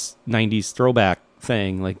 80s, 90s throwback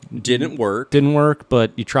thing, like didn't work,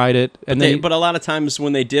 but you tried it. But a lot of times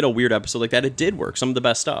when they did a weird episode like that, it did work. Some of the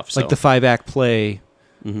best stuff. Like the 5-act play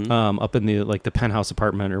up in the like the penthouse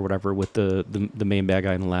apartment or whatever with the main bad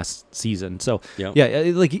guy in the last season. So it's a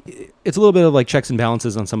little bit of like checks and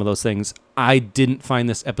balances on some of those things. I didn't find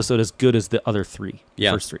this episode as good as the other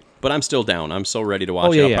first three. But I'm still down. I'm so ready to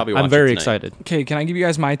watch it. I'll probably watch I'm very it tonight. excited. Okay, can I give you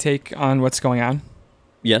guys my take on what's going on?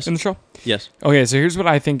 Yes. In the show? Yes. Okay, so here's what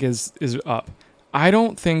I think is up. I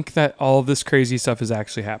don't think that all of this crazy stuff is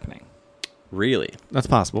actually happening. Really? That's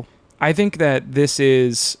possible. I think that this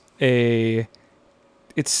is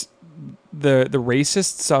it's the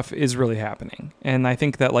racist stuff is really happening. And I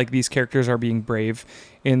think that like these characters are being brave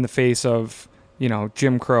in the face of,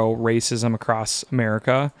 Jim Crow racism across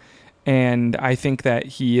America. And I think that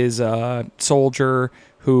he is a soldier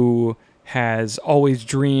who has always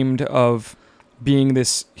dreamed of being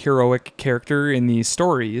this heroic character in these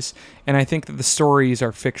stories. And I think that the stories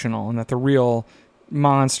are fictional and that the real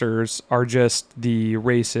monsters are just the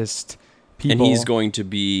racist people. And he's going to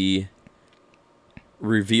be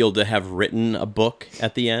revealed to have written a book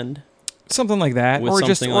at the end? Something like that. Or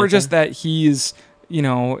just that he's,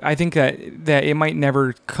 I think that it might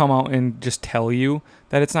never come out and just tell you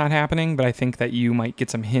that it's not happening, but I think that you might get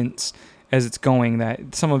some hints as it's going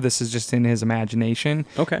that some of this is just in his imagination.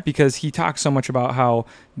 Okay. Because he talks so much about how,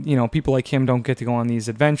 people like him don't get to go on these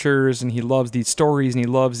adventures, and he loves these stories, and he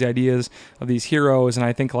loves the ideas of these heroes. And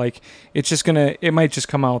I think like it might just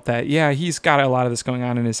come out that, yeah, he's got a lot of this going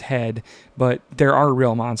on in his head, but there are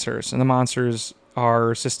real monsters, and the monsters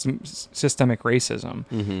are systemic racism.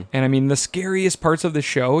 And I mean, the scariest parts of the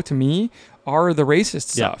show to me are the racist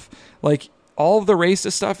stuff. Like, all of the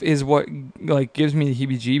racist stuff is what like gives me the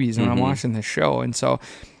heebie-jeebies when I'm watching this show. And so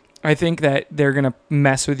I think that they're going to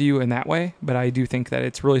mess with you in that way, but I do think that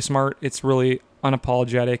it's really smart. It's really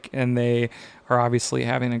unapologetic, and they are obviously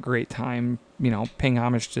having a great time, paying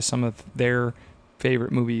homage to some of their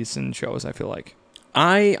favorite movies and shows, I feel like.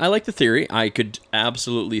 I like the theory. I could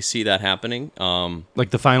absolutely see that happening.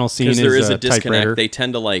 Like the final scene is there is a typewriter. disconnect. They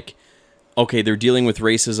tend to they're dealing with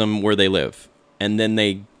racism where they live, and then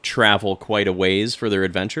they travel quite a ways for their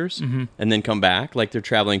adventures, and then come back. Like they're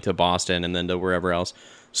traveling to Boston and then to wherever else.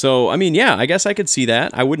 So, I mean, yeah, I guess I could see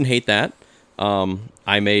that. I wouldn't hate that.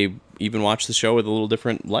 I may even watch the show with a little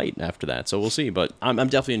different light after that. So we'll see. But I'm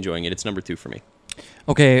definitely enjoying it. It's number 2 for me.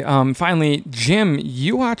 Okay, finally, Jim,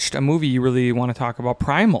 you watched a movie you really want to talk about,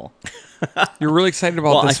 Primal. You're really excited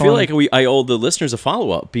about this I feel one. like I owe the listeners a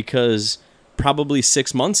follow-up because probably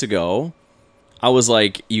 6 months ago, I was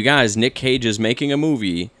like, you guys, Nick Cage is making a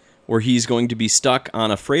movie where he's going to be stuck on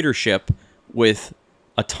a freighter ship with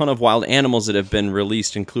a ton of wild animals that have been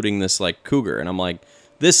released, including this like cougar. And I'm like,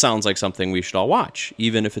 this sounds like something we should all watch,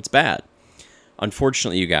 even if it's bad.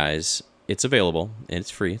 Unfortunately, you guys, it's available and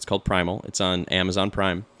it's free. It's called Primal. It's on Amazon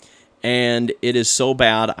Prime. And it is so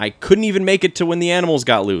bad, I couldn't even make it to when the animals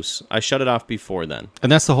got loose. I shut it off before then.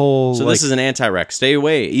 And that's the whole... So this is an anti-rec. Stay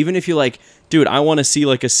away. Even if you like, dude, I want to see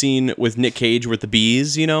like a scene with Nick Cage with the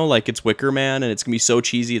bees, like it's Wicker Man and it's going to be so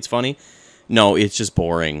cheesy, it's funny. No, it's just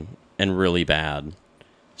boring and really bad.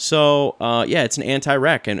 So, yeah, it's an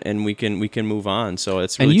anti-rec and we can move on. So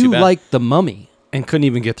it's really too bad. And you liked The Mummy and couldn't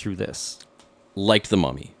even get through this. Liked The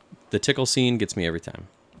Mummy. The tickle scene gets me every time.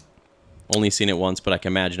 Only seen it once, but I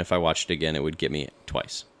can imagine if I watched it again, it would get me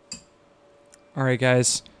twice. All right,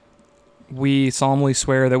 guys. We solemnly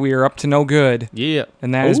swear that we are up to no good. Yeah.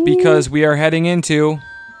 And that is because we are heading into...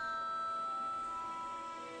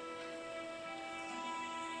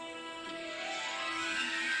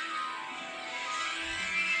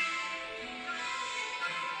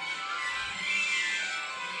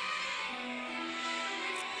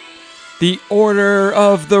 the order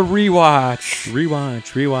of the rewatch.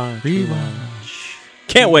 Rewatch.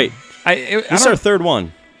 Can't wait. This is our third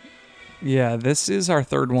one. Yeah, this is our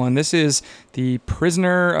third one. This is The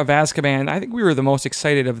Prisoner of Azkaban. I think we were the most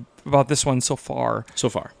excited about this one so far.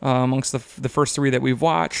 Amongst the first 3 that we've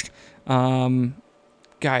watched.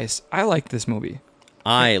 Guys, I like this movie.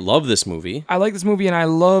 I love this movie. I like this movie, and I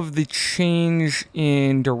love the change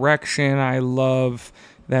in direction. I love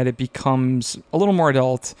that it becomes a little more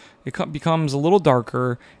adult. It becomes a little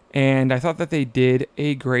darker, and I thought that they did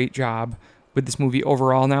a great job with this movie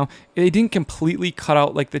overall. Now, they didn't completely cut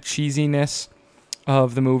out like the cheesiness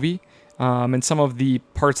of the movie, and some of the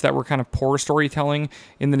parts that were kind of poor storytelling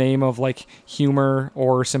in the name of like humor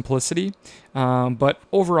or simplicity. But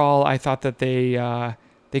overall, I thought that they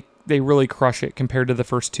really crush it compared to the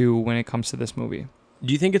first 2 when it comes to this movie.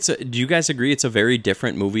 Do you guys agree it's a very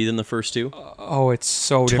different movie than the first 2? It's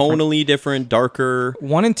so different. Tonally different, darker.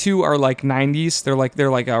 1 and 2 are like 90s. They're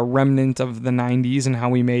like a remnant of the 90s and how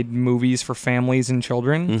we made movies for families and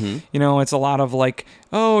children. It's a lot of like,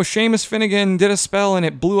 Seamus Finnegan did a spell and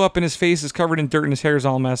it blew up and his face is covered in dirt and his hair's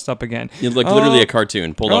all messed up again. Like literally a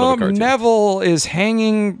cartoon, pulled out of a cartoon. Neville is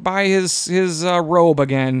hanging by his robe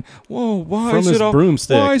again. Whoa, why is it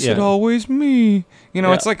broomstick? Why is it always me?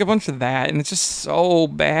 It's like a bunch of that, and it's just so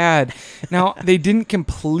bad. Now, they didn't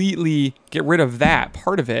completely get rid of that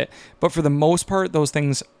part of it, but for the most part, those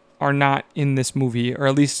things are not in this movie, or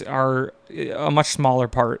at least are a much smaller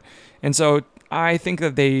part. And so I think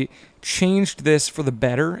that they changed this for the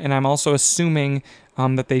better, and I'm also assuming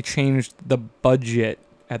that they changed the budget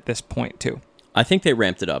at this point, too. I think they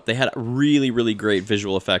ramped it up. They had really, really great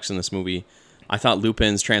visual effects in this movie. I thought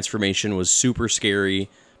Lupin's transformation was super scary,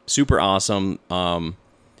 super awesome.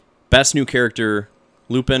 Best new character,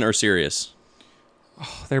 Lupin or Sirius?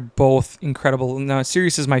 They're both incredible. Now,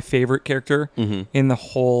 Sirius is my favorite character in the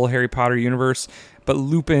whole Harry Potter universe, but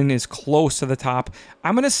Lupin is close to the top.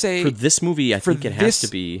 I'm going to say... For this movie, I think it has to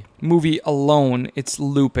be... movie alone, it's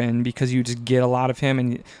Lupin, because you just get a lot of him,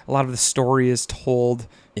 and a lot of the story is told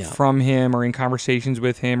from him, or in conversations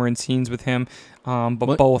with him, or in scenes with him.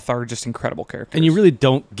 But both are just incredible characters. And you really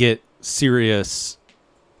don't get Sirius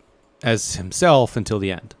as himself until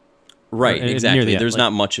the end. Right, exactly. There's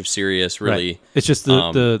not much of Sirius, really. Right. It's just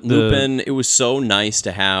the Lupin. It was so nice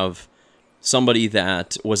to have somebody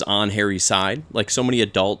that was on Harry's side. Like, so many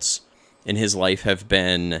adults in his life have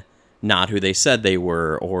been not who they said they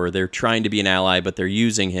were, or they're trying to be an ally, but they're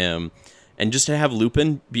using him. And just to have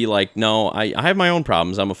Lupin be like, no, I have my own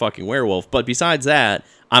problems. I'm a fucking werewolf. But besides that,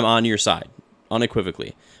 I'm on your side,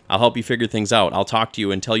 unequivocally. I'll help you figure things out. I'll talk to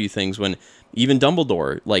you and tell you things when even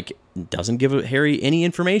Dumbledore, like, doesn't give Harry any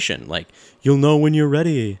information. Like, you'll know when you're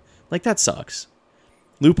ready. Like, that sucks.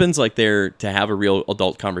 Lupin's, like, there to have a real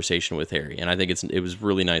adult conversation with Harry. And I think it was a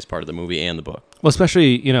really nice part of the movie and the book. Well,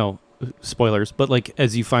 especially, spoilers, but, like,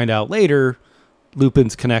 as you find out later,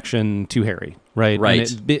 Lupin's connection to Harry, right?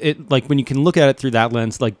 Right. And it like, when you can look at it through that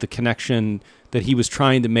lens, like, the connection that he was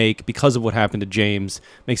trying to make because of what happened to James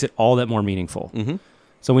makes it all that more meaningful. Mm-hmm.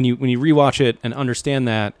 So when you rewatch it and understand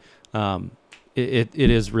that, it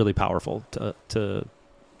is really powerful to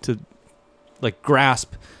like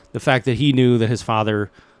grasp the fact that he knew that his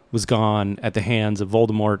father was gone at the hands of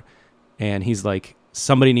Voldemort, and he's like,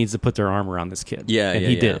 somebody needs to put their arm around this kid. Yeah, and yeah,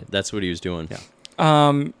 he yeah. did. That's what he was doing.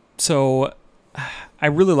 Yeah. So I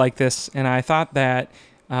really like this, and I thought that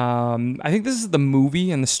I think this is the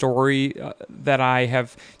movie and the story that I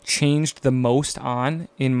have changed the most on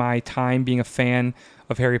in my time being a fan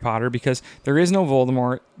of Harry Potter, because there is no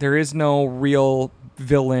Voldemort, there is no real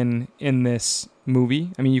villain in this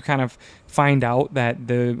movie. I mean, you kind of find out that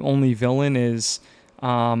the only villain is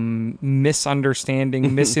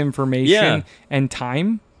misunderstanding, misinformation, and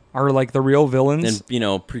time are like the real villains.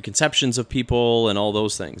 And, preconceptions of people and all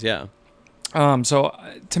those things, yeah. So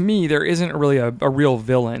to me, there isn't really a real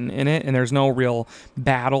villain in it, and there's no real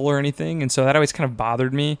battle or anything, and so that always kind of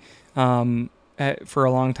bothered me for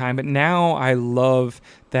a long time. But now I love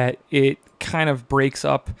that it kind of breaks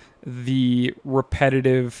up the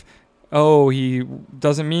repetitive, he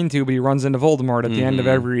doesn't mean to, but he runs into Voldemort at the end of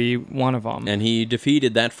every one of them. And he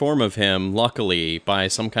defeated that form of him, luckily, by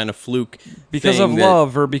some kind of fluke. Because of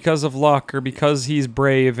love, or because of luck, or because he's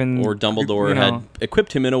brave. Or Dumbledore had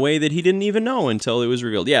equipped him in a way that he didn't even know until it was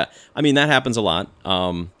revealed. Yeah, I mean, that happens a lot.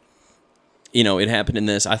 It happened in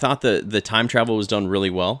this. I thought the time travel was done really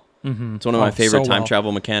well. Mm-hmm. It's one of my favorite time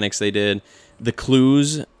travel mechanics they did. The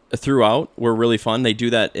clues throughout were really fun. They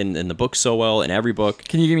do that in the book so well, in every book.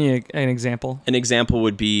 Can you give me an example? An example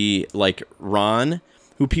would be like Ron,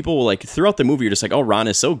 who people will like throughout the movie. You're just like, oh, Ron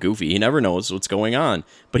is so goofy. He never knows what's going on.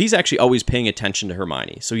 But he's actually always paying attention to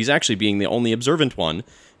Hermione. So he's actually being the only observant one,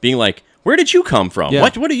 being like, where did you come from? Yeah.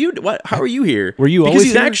 What are you? How are you here? Were you because always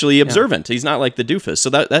he's here? actually observant. Yeah. He's not like the doofus.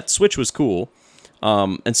 So that switch was cool.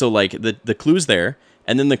 And so like the clues there,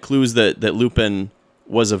 and then the clues that Lupin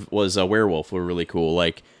was a werewolf were really cool.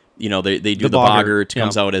 Like, they do the boggart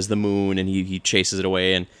comes out as the moon, and he chases it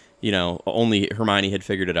away, and only Hermione had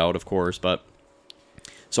figured it out, of course. But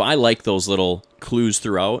so I like those little clues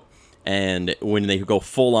throughout, and when they go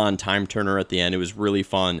full on time turner at the end, it was really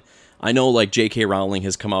fun. I know like J.K. Rowling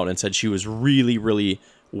has come out and said she was really, really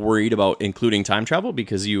worried about including time travel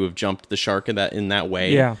because you have jumped the shark in that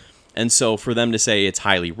way. Yeah. And so for them to say it's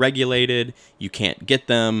highly regulated, you can't get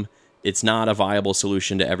them, it's not a viable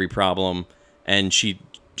solution to every problem, and she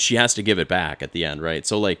has to give it back at the end, right?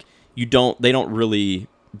 So like they don't really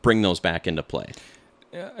bring those back into play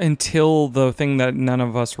until the thing that none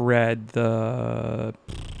of us read, the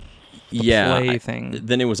play thing.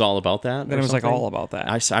 Then it was all about that. Then it was like all about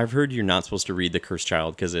that. I've heard you're not supposed to read The Cursed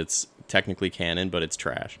Child because it's technically canon, but it's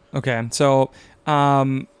trash. Okay, so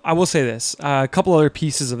I will say this. A couple other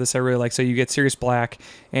pieces of this I really like. So you get Sirius Black,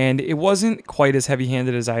 and it wasn't quite as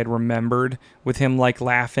heavy-handed as I had remembered with him like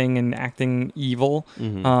laughing and acting evil.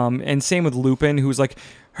 Mm-hmm. And same with Lupin, who's like,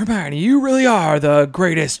 Hermione, you really are the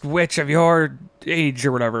greatest witch of your age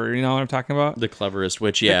or whatever. You know what I'm talking about? The cleverest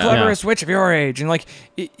witch, yeah. The cleverest witch of your age. And like...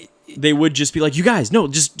 they would just be like, you guys, no,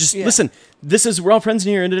 just listen. We're all friends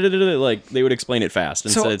in here, and like they would explain it fast.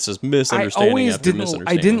 Instead, it's just misunderstanding after misunderstanding.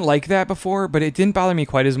 I didn't like that before, but it didn't bother me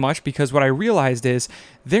quite as much because what I realized is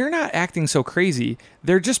they're not acting so crazy.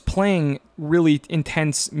 They're just playing really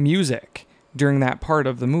intense music during that part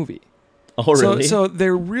of the movie. Oh, really? So they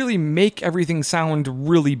really make everything sound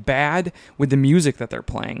really bad with the music that they're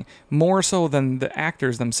playing, more so than the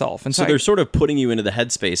actors themselves. And so they're sort of putting you into the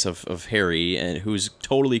headspace of Harry, and who's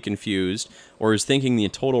totally confused or is thinking the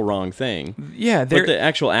total wrong thing. Yeah, but the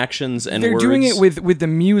actual actions and they're words, doing it with the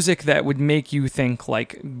music that would make you think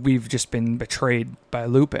like we've just been betrayed by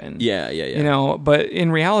Lupin. Yeah. But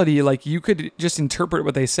in reality, like you could just interpret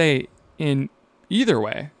what they say in either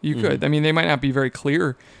way. You could. Mm-hmm. I mean, they might not be very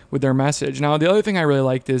clear with their message. Now, the other thing I really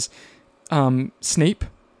liked is Snape.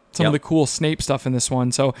 Some of the cool Snape stuff in this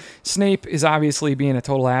one. So Snape is obviously being a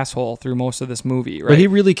total asshole through most of this movie, right? But he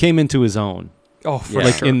really came into his own. Oh, for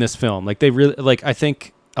sure. In this film. Like they really I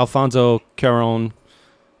think Alfonso Cuarón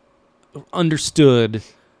understood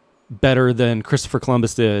better than Christopher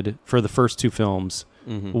Columbus did for the first two films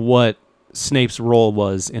what Snape's role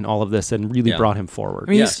was in all of this and really Yeah. brought him forward.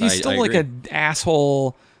 I mean, Yes, he's I still like agree. an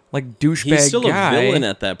asshole, like douchebag He's still guy. a villain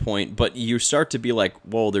at that point, but you start to be like,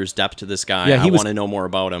 whoa, there's depth to this guy. Yeah, I he was- want to know more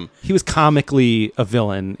about him. He was comically a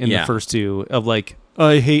villain in Yeah. the first two of like,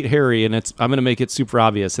 I hate Harry and I'm going to make it super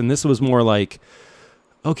obvious. And this was more like,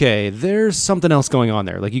 okay, there's something else going on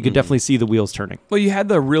there. Like you could definitely see the wheels turning. Well, you had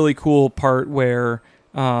the really cool part where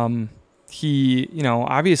he,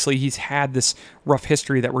 obviously he's had this rough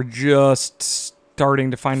history that we're just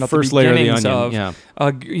starting to find out First the layer of the beginnings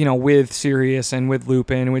onion, with Sirius and with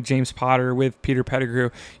Lupin, with James Potter, with Peter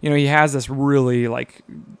Pettigrew. He has this really like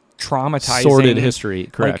traumatizing, Sordid history,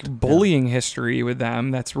 correct. like bullying history with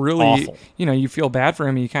them. That's really, Awful. you feel bad for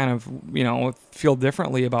him. You kind of, feel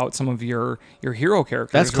differently about some of your hero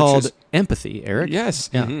characters. That's which called is- empathy, Eric. Yes.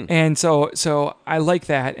 Yeah. Mhm. And so I like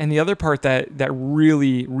that. And the other part that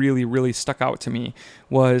really, really, really stuck out to me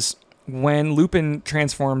was when Lupin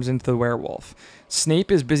transforms into the werewolf.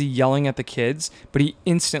 Snape is busy yelling at the kids, but he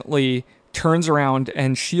instantly turns around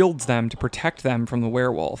and shields them to protect them from the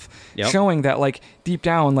werewolf, Yep. showing that like deep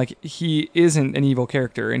down, like he isn't an evil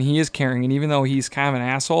character and he is caring. And even though he's kind of an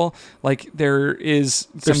asshole, like there is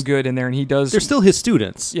some There's- good in there, and he does. They're still his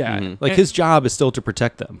students. yeah, Like And- his job is still to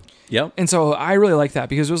protect them. Yep. And so I really like that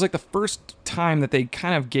because it was like the first time that they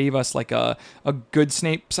kind of gave us like a good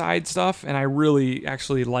Snape side stuff, and I really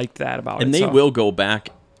actually liked that about it. And they So- will go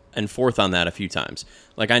back and forth on that a few times.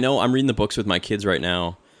 Like I know I'm reading the books with my kids right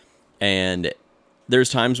now, and there's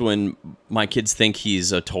times when my kids think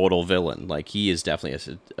he's a total villain. Like he is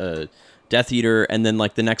definitely a Death Eater, and then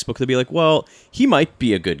like the next book they'll be like, well, he might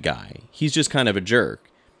be a good guy. He's just kind of a jerk.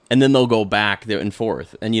 And then they'll go back there and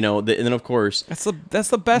forth, and and then of course That's the best.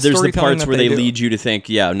 there's the storytelling parts that where they do. lead you to think,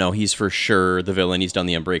 yeah, no, he's for sure the villain. He's done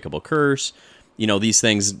the unbreakable curse. These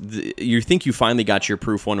things, you think you finally got your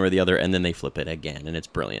proof one way or the other, and then they flip it again, and it's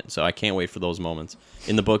brilliant. So I can't wait for those moments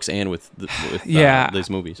in the books and with these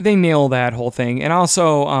movies. They nail that whole thing, and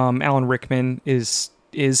also Alan Rickman is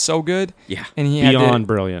so good. Yeah. and he Beyond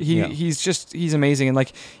brilliant, yeah. He's amazing, and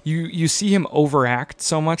like you see him overact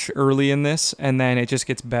so much early in this, and then it just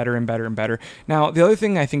gets better and better and better. Now the other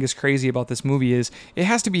thing I think is crazy about this movie is it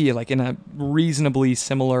has to be like in a reasonably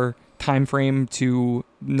time frame to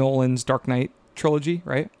Nolan's Dark Knight trilogy,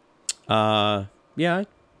 right? Yeah,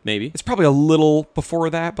 maybe. It's probably a little before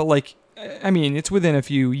that, but like, I mean, it's within a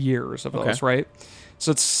few years of Okay. those, right?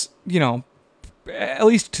 So it's, at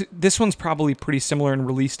least this one's probably pretty similar in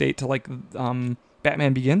release date to like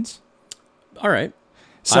Batman Begins. All right.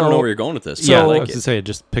 So, I don't know where you're going with this. So- but I I like was it. to say,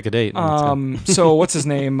 just pick a date. and it's good. So what's his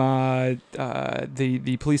name?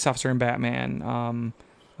 The police officer in Batman.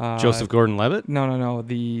 Joseph Gordon-Levitt? No.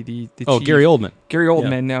 The Oh, chief. Gary Oldman. Gary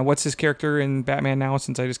Oldman. What's his character in Batman now?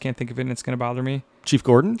 Since I just can't think of it, and it's going to bother me. Chief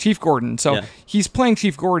Gordon? Chief Gordon. So Yeah. he's playing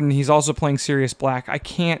Chief Gordon. He's also playing Sirius Black. I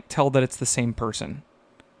can't tell that it's the same person.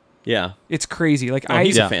 Yeah. It's crazy. Like No,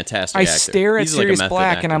 he's Yeah. a fantastic I actor. stare at He's like a Sirius method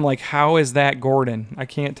Black actor. and I'm like, how is that Gordon? I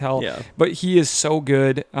can't tell. Yeah. But he is so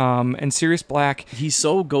good. And Sirius Black, He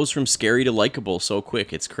so goes from scary to likable so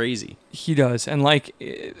quick. It's crazy. he does. And like,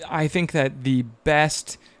 I think that the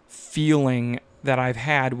best feeling that I've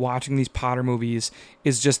had watching these Potter movies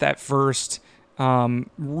is just that first,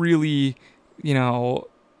 really,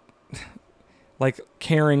 like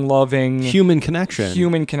caring, loving, Human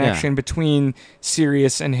connection. between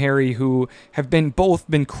Sirius and Harry, who have both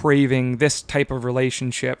been craving this type of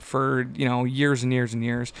relationship for years and years and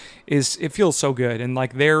years. It feels so good, and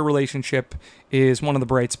like their relationship is one of the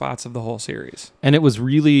bright spots of the whole series. And it was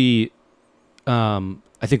really, I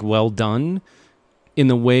think, well done in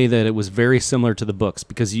the way that it was very similar to the books,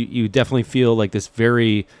 because you definitely feel like this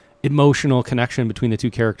very emotional connection between the two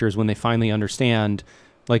characters when they finally understand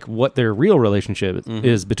like what their real relationship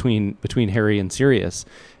is between Harry and Sirius.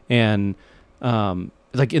 And and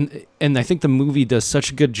I think the movie does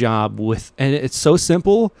such a good job with, and it's so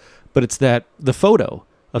simple, but it's that the photo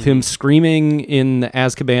of him screaming in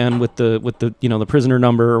Azkaban with the prisoner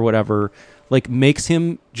number or whatever, like makes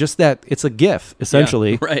him just that. It's a GIF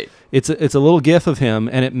essentially. Yeah, right. It's a little GIF of him,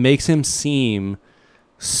 and it makes him seem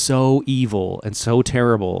so evil and so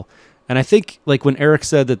terrible. And I think like when Eric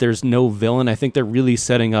said that there's no villain, I think they're really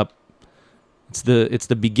setting up. It's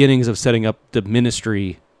the beginnings of setting up the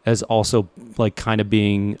Ministry as also like kind of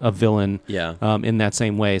being a villain. Yeah. In that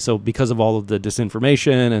same way. So because of all of the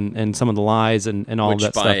disinformation and some of the lies and all Which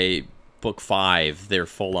of that by stuff, book 5, they're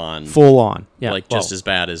full on. yeah, Like well, just as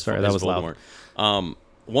bad as, sorry, as that was loud. Voldemort.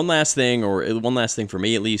 One last thing for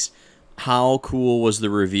me at least, how cool was the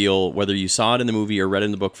reveal, whether you saw it in the movie or read it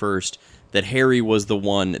in the book first, that Harry was the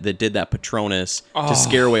one that did that Patronus to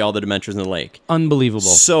scare away all the Dementors in the lake. Unbelievable.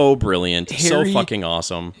 So brilliant. So Harry- fucking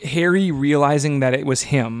awesome. Harry realizing that it was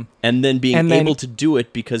him, And then being And then- able to do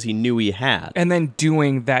it because he knew he had. and then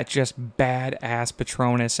doing that just badass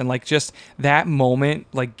Patronus, and like just that moment,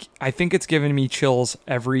 like I think it's given me chills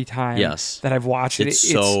every time Yes. that I've watched it. It's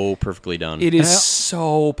so perfectly done. It is And I-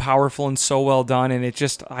 so powerful and so well done, and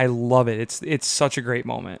I love it. It's such a great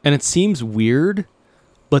moment. And it seems weird,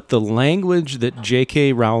 but the language that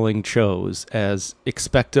J.K. Rowling chose as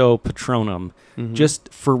expecto patronum, just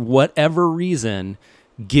for whatever reason,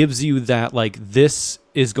 gives you that, like, this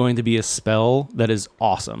is going to be a spell that is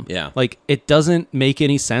awesome. Yeah. Like, it doesn't make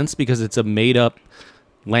any sense because it's a made-up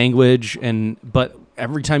language, but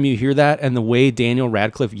every time you hear that and the way Daniel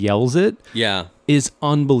Radcliffe yells it yeah. is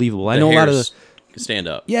unbelievable. I The know a lot of hairs stand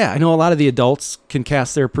up. I know a lot of the adults can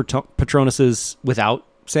cast their Patronuses without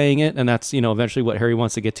saying it, and that's, eventually what Harry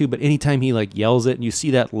wants to get to. But anytime he like yells it and you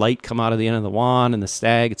see that light come out of the end of the wand and the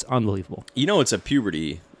stag, it's unbelievable. You know it's a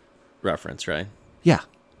puberty reference, right? Yeah,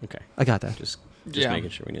 Okay. I got that. Just Yeah. making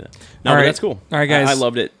sure we knew that. No, All but right. that's cool. All right, guys. I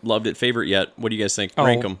loved it. Loved it. Favorite yet? What do you guys think? Oh,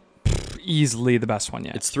 Rank them. Easily the best one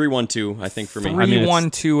yet. It's 3-1-2, I think, for me.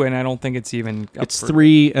 3-1-2, and I don't think it's even. Up It's for,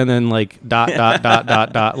 3 and then like dot dot dot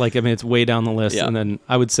dot dot. Like, I mean, it's way down the list, Yeah. and then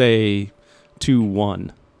I would say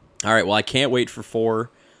 2-1. All right. Well, I can't wait for 4.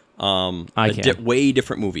 I can. Way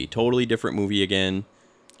different movie. Totally different movie again.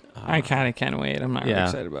 I kind of can't wait. I'm not really Yeah.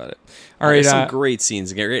 excited about it. All There's right, some great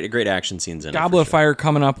scenes, great action scenes in it. Goblet of Fire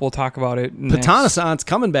coming up. We'll talk about it. next. Patanasan's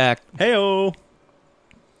coming back. Heyo.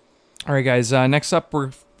 All right, guys. Next up,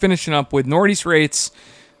 we're finishing up with Northeast rates.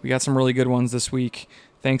 We got some really good ones this week.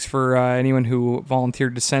 Thanks for anyone who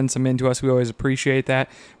volunteered to send some in to us. We always appreciate that.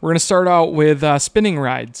 We're going to start out with spinning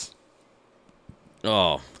rides.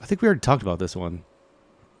 Oh, I think we already talked about this one.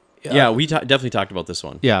 yeah. We definitely talked about this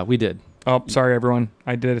one. Yeah, we did. Oh, sorry, everyone.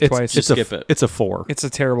 I did it twice. Just skip it. It's a 4. It's a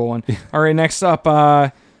terrible one. All right, next up,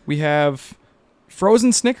 we have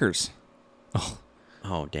frozen Snickers.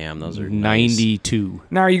 Oh, damn. Those are nice. 92.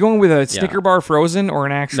 Now, are you going with a Snicker bar frozen or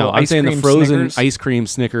an actual No, I'm ice saying the cream frozen Snickers? ice cream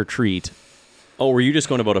Snicker treat. Oh, were you just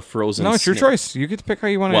going about a frozen? No, it's your Snick- choice. You get to pick how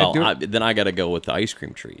you want Well, to do it. then I got to go with the ice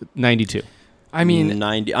cream treat. 92. I mean,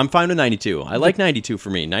 90. I'm fine with 92. I like 92 for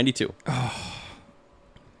me. 92.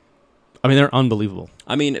 I mean, they're unbelievable.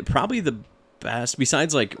 I mean, probably the best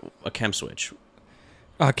besides like a Chem Switch.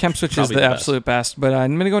 Kemp Switch is Probably the the best. absolute best, but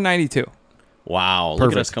I'm going to go 92. Wow, look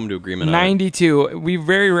Perfect. at us come to agreement on it. 92. We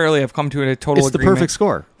very rarely have come to a total It's the agreement. perfect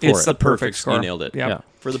score. For It's it. the perfect score. You nailed it. Yep. Yeah.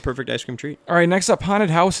 For the perfect ice cream treat. All right, next up,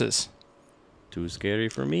 haunted houses. Too scary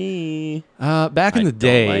for me. Back in I the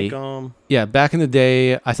day, don't like 'em. yeah, back in the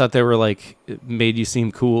day, I thought they were like, it made you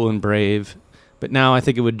seem cool and brave. But now I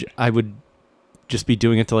think I would just be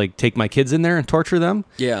doing it to like take my kids in there and torture them.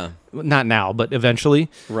 Yeah, Not now, but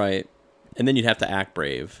eventually. right. And then you'd have to act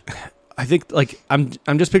brave. I think like I'm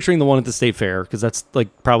just picturing the one at the state fair because that's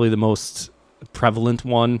like probably the most prevalent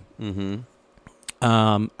one.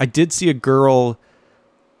 Mm-hmm. I did see a girl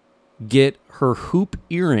get her hoop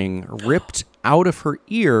earring ripped out of her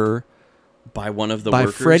ear By one of the by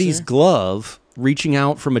workers Freddy's there? glove, reaching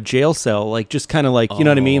out from a jail cell, like just kind of like, you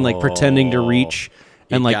know what I mean, like pretending to reach,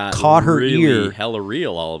 and It like got caught her really ear. hella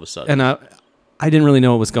real all of a sudden. And I didn't really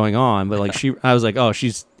know what was going on, but like I was like, oh,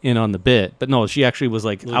 she's in on the bit, but no, she actually was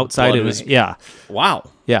like outside blood of was- it. Yeah, Wow,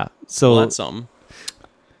 yeah. So well, that's something.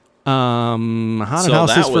 haunted So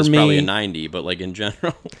houses that was for probably a me, 90, but like in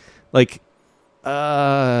general, like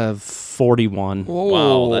 41.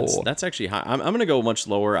 Whoa. wow, that's actually high. I'm gonna go much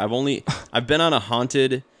lower. I've been on a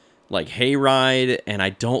haunted like hayride, and I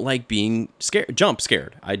don't like being jump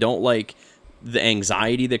scared. I don't like the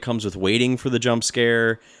anxiety that comes with waiting for the jump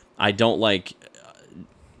scare. I don't like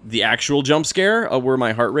the actual jump scare where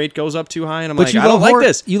my heart rate goes up too high, and I'm But like, you I don't love like horror,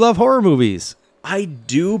 this. You love horror movies. I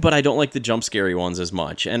do, but I don't like the jump scary ones as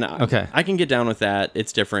much. And Okay. I can get down with that.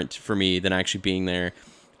 It's different for me than actually being there.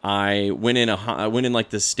 I went in like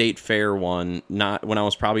the state fair one, not when I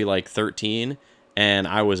was probably like 13, and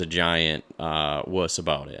I was a giant wuss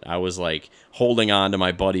about it. I was like holding on to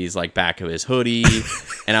my buddy's like back of his hoodie,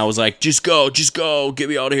 and I was like, just go, get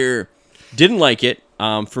me out of here. Didn't like it.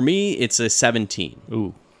 For me, it's a 17.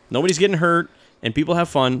 Ooh. Nobody's getting hurt, and people have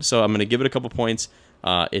fun, so I'm gonna give it a couple points.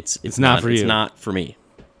 It's not for It's you. not for me.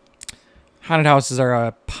 Haunted houses are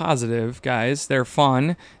a positive, guys. They're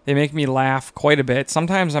fun. They make me laugh quite a bit.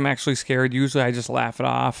 Sometimes I'm actually scared. Usually I just laugh it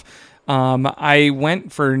off. I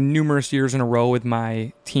went for numerous years in a row with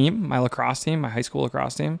my team, my lacrosse team, my high school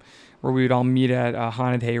lacrosse team, where we would all meet at a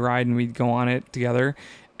haunted hayride and we'd go on it together.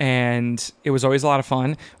 And it was always a lot of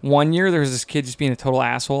fun. One year there was this kid just being a total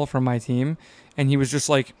asshole from my team. And he was just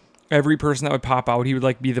like every person that would pop out, he would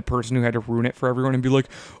like be the person who had to ruin it for everyone and be like,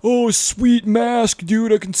 "Oh, sweet mask,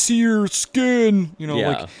 dude, I can see your skin." You know, Yeah.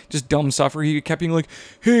 like just dumb stuff. Or he kept being like,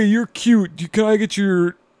 "Hey, you're cute. Can I get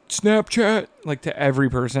your Snapchat?" Like to every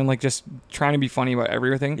person, like just trying to be funny about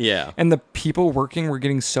everything. Yeah. And the people working were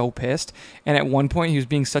getting so pissed. And at one point, he was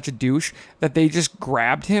being such a douche that they just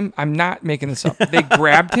grabbed him. I'm not making this up. They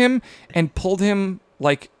grabbed him and pulled him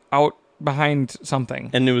like out behind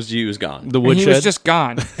something. And he was gone. The And woodshed. he was just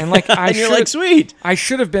gone. And like And you're like, sweet. I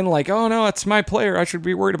should have been like, "Oh no, it's my player. I should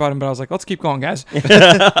be worried about him." But I was like, let's keep going, guys.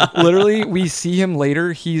 Literally, we see him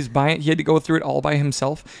later. He had to go through it all by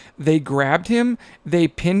himself. They grabbed him, they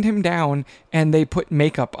pinned him down, and they put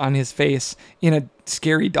makeup on his face in a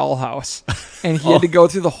scary dollhouse. And he had to go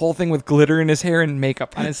through the whole thing with glitter in his hair and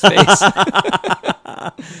makeup on his face.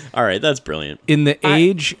 All right, that's brilliant. in the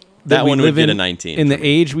age That we one live would get in, a 19 in for the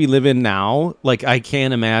age we live in now, like I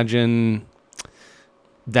can't imagine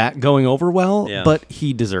that going over well, Yeah. but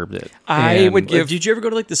he deserved it. I And would give. Did you ever go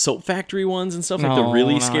to like the soap factory ones and stuff, No, like the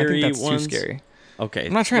really no, scary I think that's ones? too scary. Okay,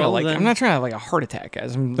 I'm not trying well, to then- I'm not trying to have like a heart attack,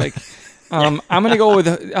 guys. I'm like, I'm gonna go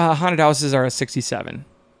with haunted houses are a 67.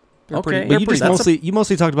 They're Okay. pretty- But they're you pretty just cool. you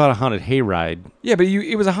mostly talked about a haunted hayride. Yeah, but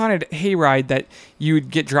it was a haunted hayride that you'd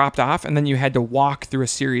get dropped off, and then you had to walk through a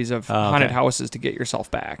series of haunted okay. houses to get yourself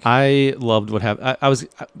back. I loved what happened.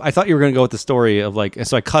 I thought you were going to go with the story of like,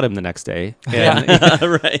 so I cut him the next day. And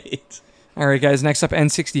right. All right, guys. Next up,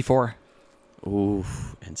 N64. Ooh,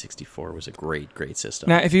 N64 was a great system.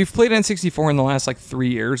 Now, if you've played N64 in the last like 3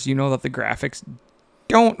 years, you know that the graphics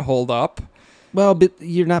don't hold up. well, but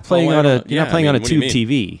you're not playing Well, on I a don't- you're yeah, not playing I on mean, a what do you tube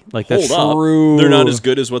TV. Like that's Hold true. up, they're not as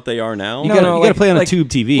good as what they are now. You No, gotta, no, you gotta play on like- a tube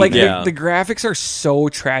TV. Like Yeah. the graphics are so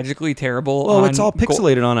tragically terrible. well, on it's all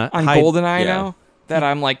pixelated on a on high. GoldenEye yeah. now that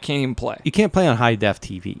I'm like can't even play. You can't play on high def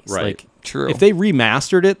TVs. Right. Like, True. if they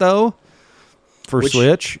remastered it though, for Which-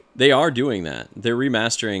 Switch, They are doing that. They're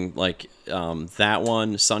remastering like that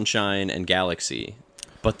one, Sunshine and Galaxy.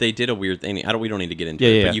 But they did a weird thing. We don't need to get into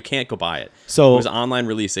it. Yeah. But you can't go buy it. So- it was online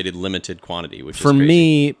release. They did limited quantity, which for is crazy.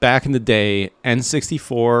 me, back in the day,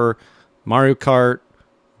 N64, Mario Kart,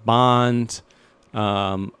 Bond,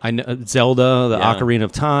 I know Zelda, the Yeah. Ocarina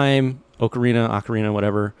of Time, Ocarina,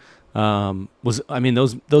 whatever.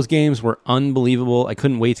 Those games were unbelievable. I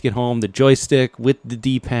couldn't wait to get home. The joystick with the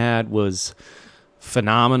D-pad was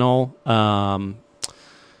phenomenal.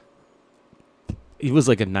 It was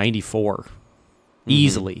like a 94,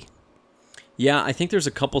 easily. Yeah, I think there's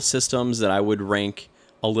a couple systems that I would rank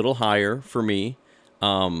a little higher for me.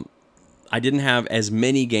 I didn't have as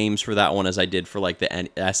many games for that one as I did for like the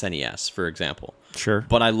SNES, for example. Sure.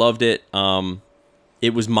 But I loved it.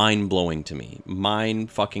 It was mind-blowing to me.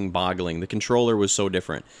 Mind-fucking-boggling. The controller was so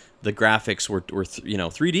different. The graphics were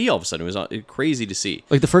 3D all of a sudden. It was crazy to see.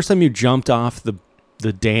 Like the first time you jumped off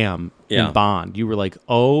the dam Yeah. in Bond, you were like,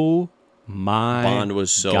 "Oh my!" Bond was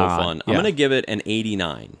so God. fun. I'm Yeah. going to give it an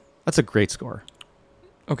 89. That's a great score.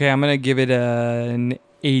 Okay, I'm gonna give it an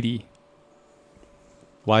 80.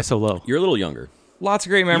 Why so low? You're a little younger. Lots of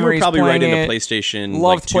great You were memories. probably right playing into it. PlayStation.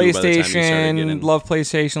 Loved like 2 by the time you started PlayStation. getting- Loved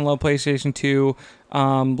PlayStation. Loved PlayStation 2.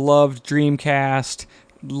 Loved Dreamcast.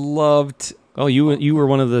 Loved. Oh, you were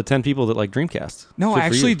one of the 10 people that like Dreamcast. No, Good for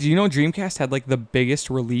actually, you. do you know Dreamcast had like the biggest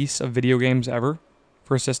release of video games ever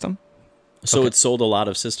for a system? So it sold a lot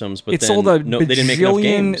of systems, but It then sold a they didn't make enough bajillion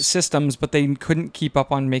games. systems, but they couldn't keep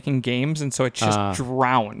up on making games, and so it just Ah.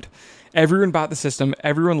 drowned. Everyone bought the system.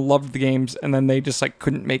 Everyone loved the games, and then they just like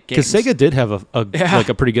couldn't make Because games. Sega did have Yeah. like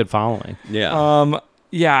a pretty good following. Yeah.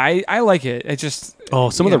 Yeah, I like it. It just Some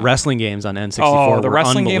of yeah. the wrestling games on N64 the were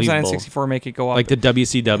wrestling games on unbelievable. N64 make it go up. Like the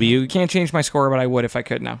WCW. Can't change my score, but I would if I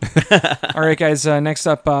could now. All right, guys. Next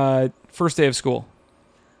up, first day of school.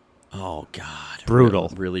 Oh God,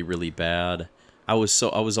 Brutal. really, really bad. I was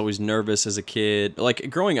always nervous as a kid. Like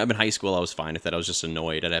growing up in high school, I was fine with that. I was just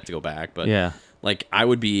annoyed. I'd have to go back, but Yeah. like I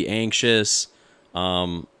would be anxious.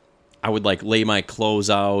 I would like lay my clothes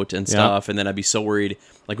out and stuff, and then I'd be so worried.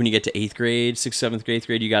 Like when you get to 8th grade, 6th, 7th grade, 8th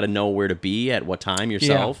grade, you got to know where to be at what time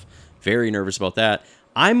yourself. Very nervous about that.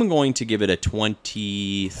 I'm going to give it a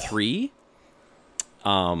 23.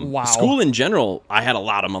 Wow. School in general, I had a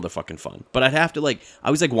lot of motherfucking fun, but I'd have to I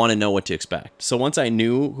always want to know what to expect. So once I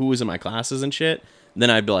knew who was in my classes and shit, then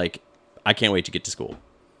I'd be like, I can't wait to get to school.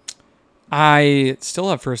 I still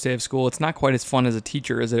have first day of school. It's not quite as fun as a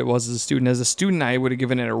teacher as it was as a student. As a student, I would have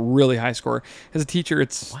given it a really high score. As a teacher,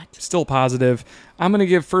 it's still positive. I'm going to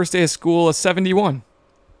give first day of school a 71.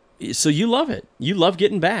 So you love it. You love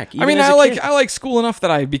getting back. I mean, even as a kid. I like school enough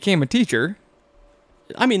that I became a teacher.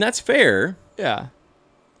 I mean, that's fair. Yeah.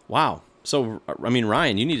 Wow. So, I mean,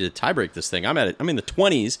 Ryan, you need to tiebreak this thing. I'm in the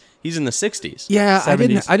 20s. He's in the 60s. Yeah,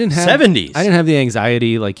 70s. I didn't have 70s. I didn't have the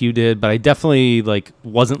anxiety like you did, but I definitely like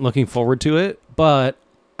wasn't looking forward to it. But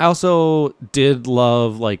I also did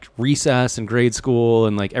love like recess and grade school,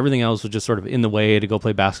 and like everything else was just sort of in the way to go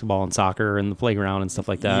play basketball and soccer and the playground and stuff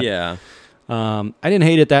like that. Yeah. I didn't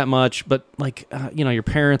hate it that much, but like, your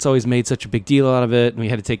parents always made such a big deal out of it, and we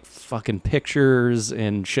had to take fucking pictures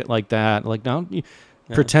and shit like that. Like, no,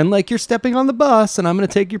 pretend like you're stepping on the bus, and I'm gonna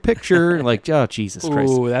take your picture. Like, oh Jesus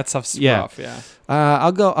Christ! Ooh, that stuff's Yeah. rough. Yeah.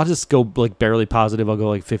 I'll just go like barely positive. I'll go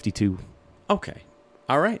like 52. Okay.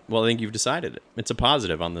 All right. Well, I think you've decided it. It's a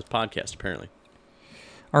positive on this podcast, apparently.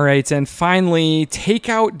 All right, and finally,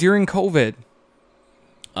 takeout during COVID.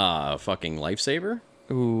 Fucking lifesaver.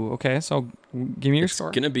 Ooh, okay. So give me your score.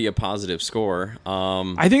 It's gonna be a positive score.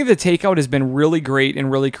 I think the takeout has been really great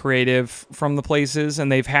and really creative from the places,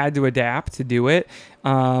 and they've had to adapt to do it.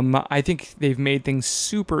 I think they've made things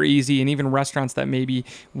super easy, and even restaurants that maybe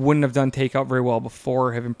wouldn't have done takeout very well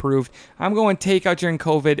before have improved. I'm going takeout during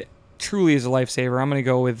COVID truly is a lifesaver. I'm going to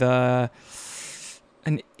go with an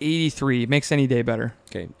 83. Makes any day better.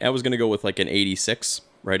 Okay. I was gonna go with like an 86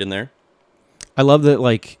 right in there. I love that.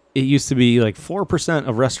 Like, it used to be like 4%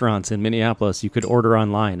 of restaurants in Minneapolis you could order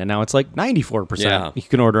online, and now it's like 94% Yeah. you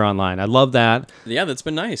can order online. I love that. Yeah, that's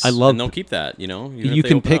been nice. I love- and they'll keep that. You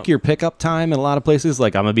can pick your pickup time in a lot of places.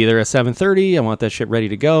 Like, I'm gonna be there at 7:30. I want that shit ready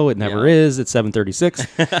to go. It never is. It's 7:36.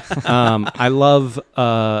 I love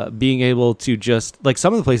being able to just like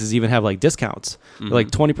some of the places even have like discounts, like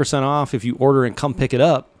 20% off if you order and come pick it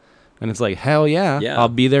up, and it's like hell yeah. I'll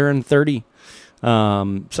be there in 30.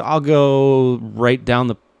 So I'll go right down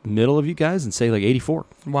the middle of you guys and say like 84.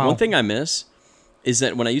 Wow. One thing I miss is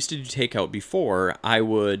that when I used to do takeout before, I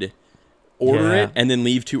would order Yeah. it and then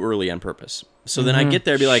leave too early on purpose. So then I get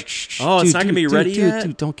there and be like, oh, it's Dude, not going to be dude, ready dude, yet?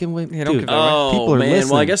 Dude, don't give away. Yeah, don't dude, give that away. Oh, people are man.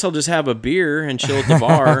 listening. Well, I guess I'll just have a beer and chill at the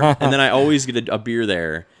bar. And then I always get a beer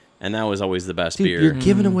there. And that was always the best Dude, beer. you're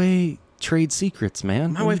giving away trade secrets,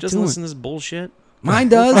 man. My What are wife you doesn't doing? listen to this bullshit. Mine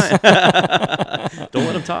does. Don't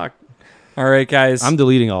let him talk. All right, guys. I'm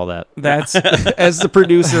deleting all that. That's As the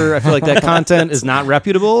producer, I feel like that content is not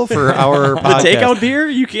reputable for our The podcast. takeout beer?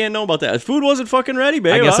 You can't know about that. Food wasn't fucking ready,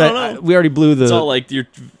 babe. I guess don't know. we already blew the. It's all like your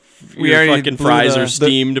already fucking blew fries the- are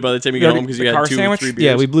steamed by the time you the- get home because the you car had 2 or sandwich? 3 beers.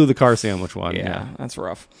 yeah, we blew the car sandwich one. yeah, that's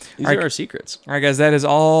rough. These All are right. our secrets. All right, guys, that is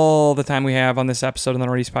all the time we have on this episode of the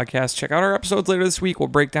Northeast Podcast. Check out our episodes later this week. We'll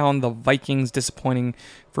break down the Vikings' disappointing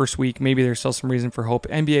first week. Maybe there's still some reason for hope.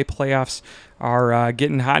 NBA playoffs are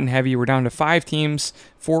getting hot and heavy. We're down to 5 teams,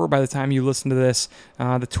 4 by the time you listen to this.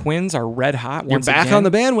 The Twins are red hot. You're once back again. on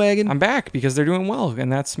the bandwagon. I'm back because they're doing well, and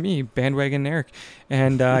that's me, Bandwagon Eric.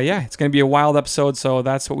 And yeah, it's going to be a wild episode, so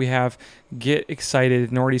that's what we have. Get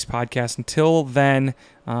excited, Northeast Podcast. Until then,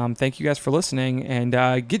 thank you guys for listening, and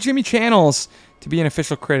get Jimmy Channels to be an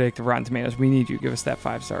official critic of Rotten Tomatoes. We need you. Give us that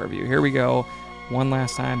 5-star review. Here we go. One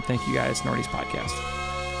last time. Thank you guys, Northeast Podcast.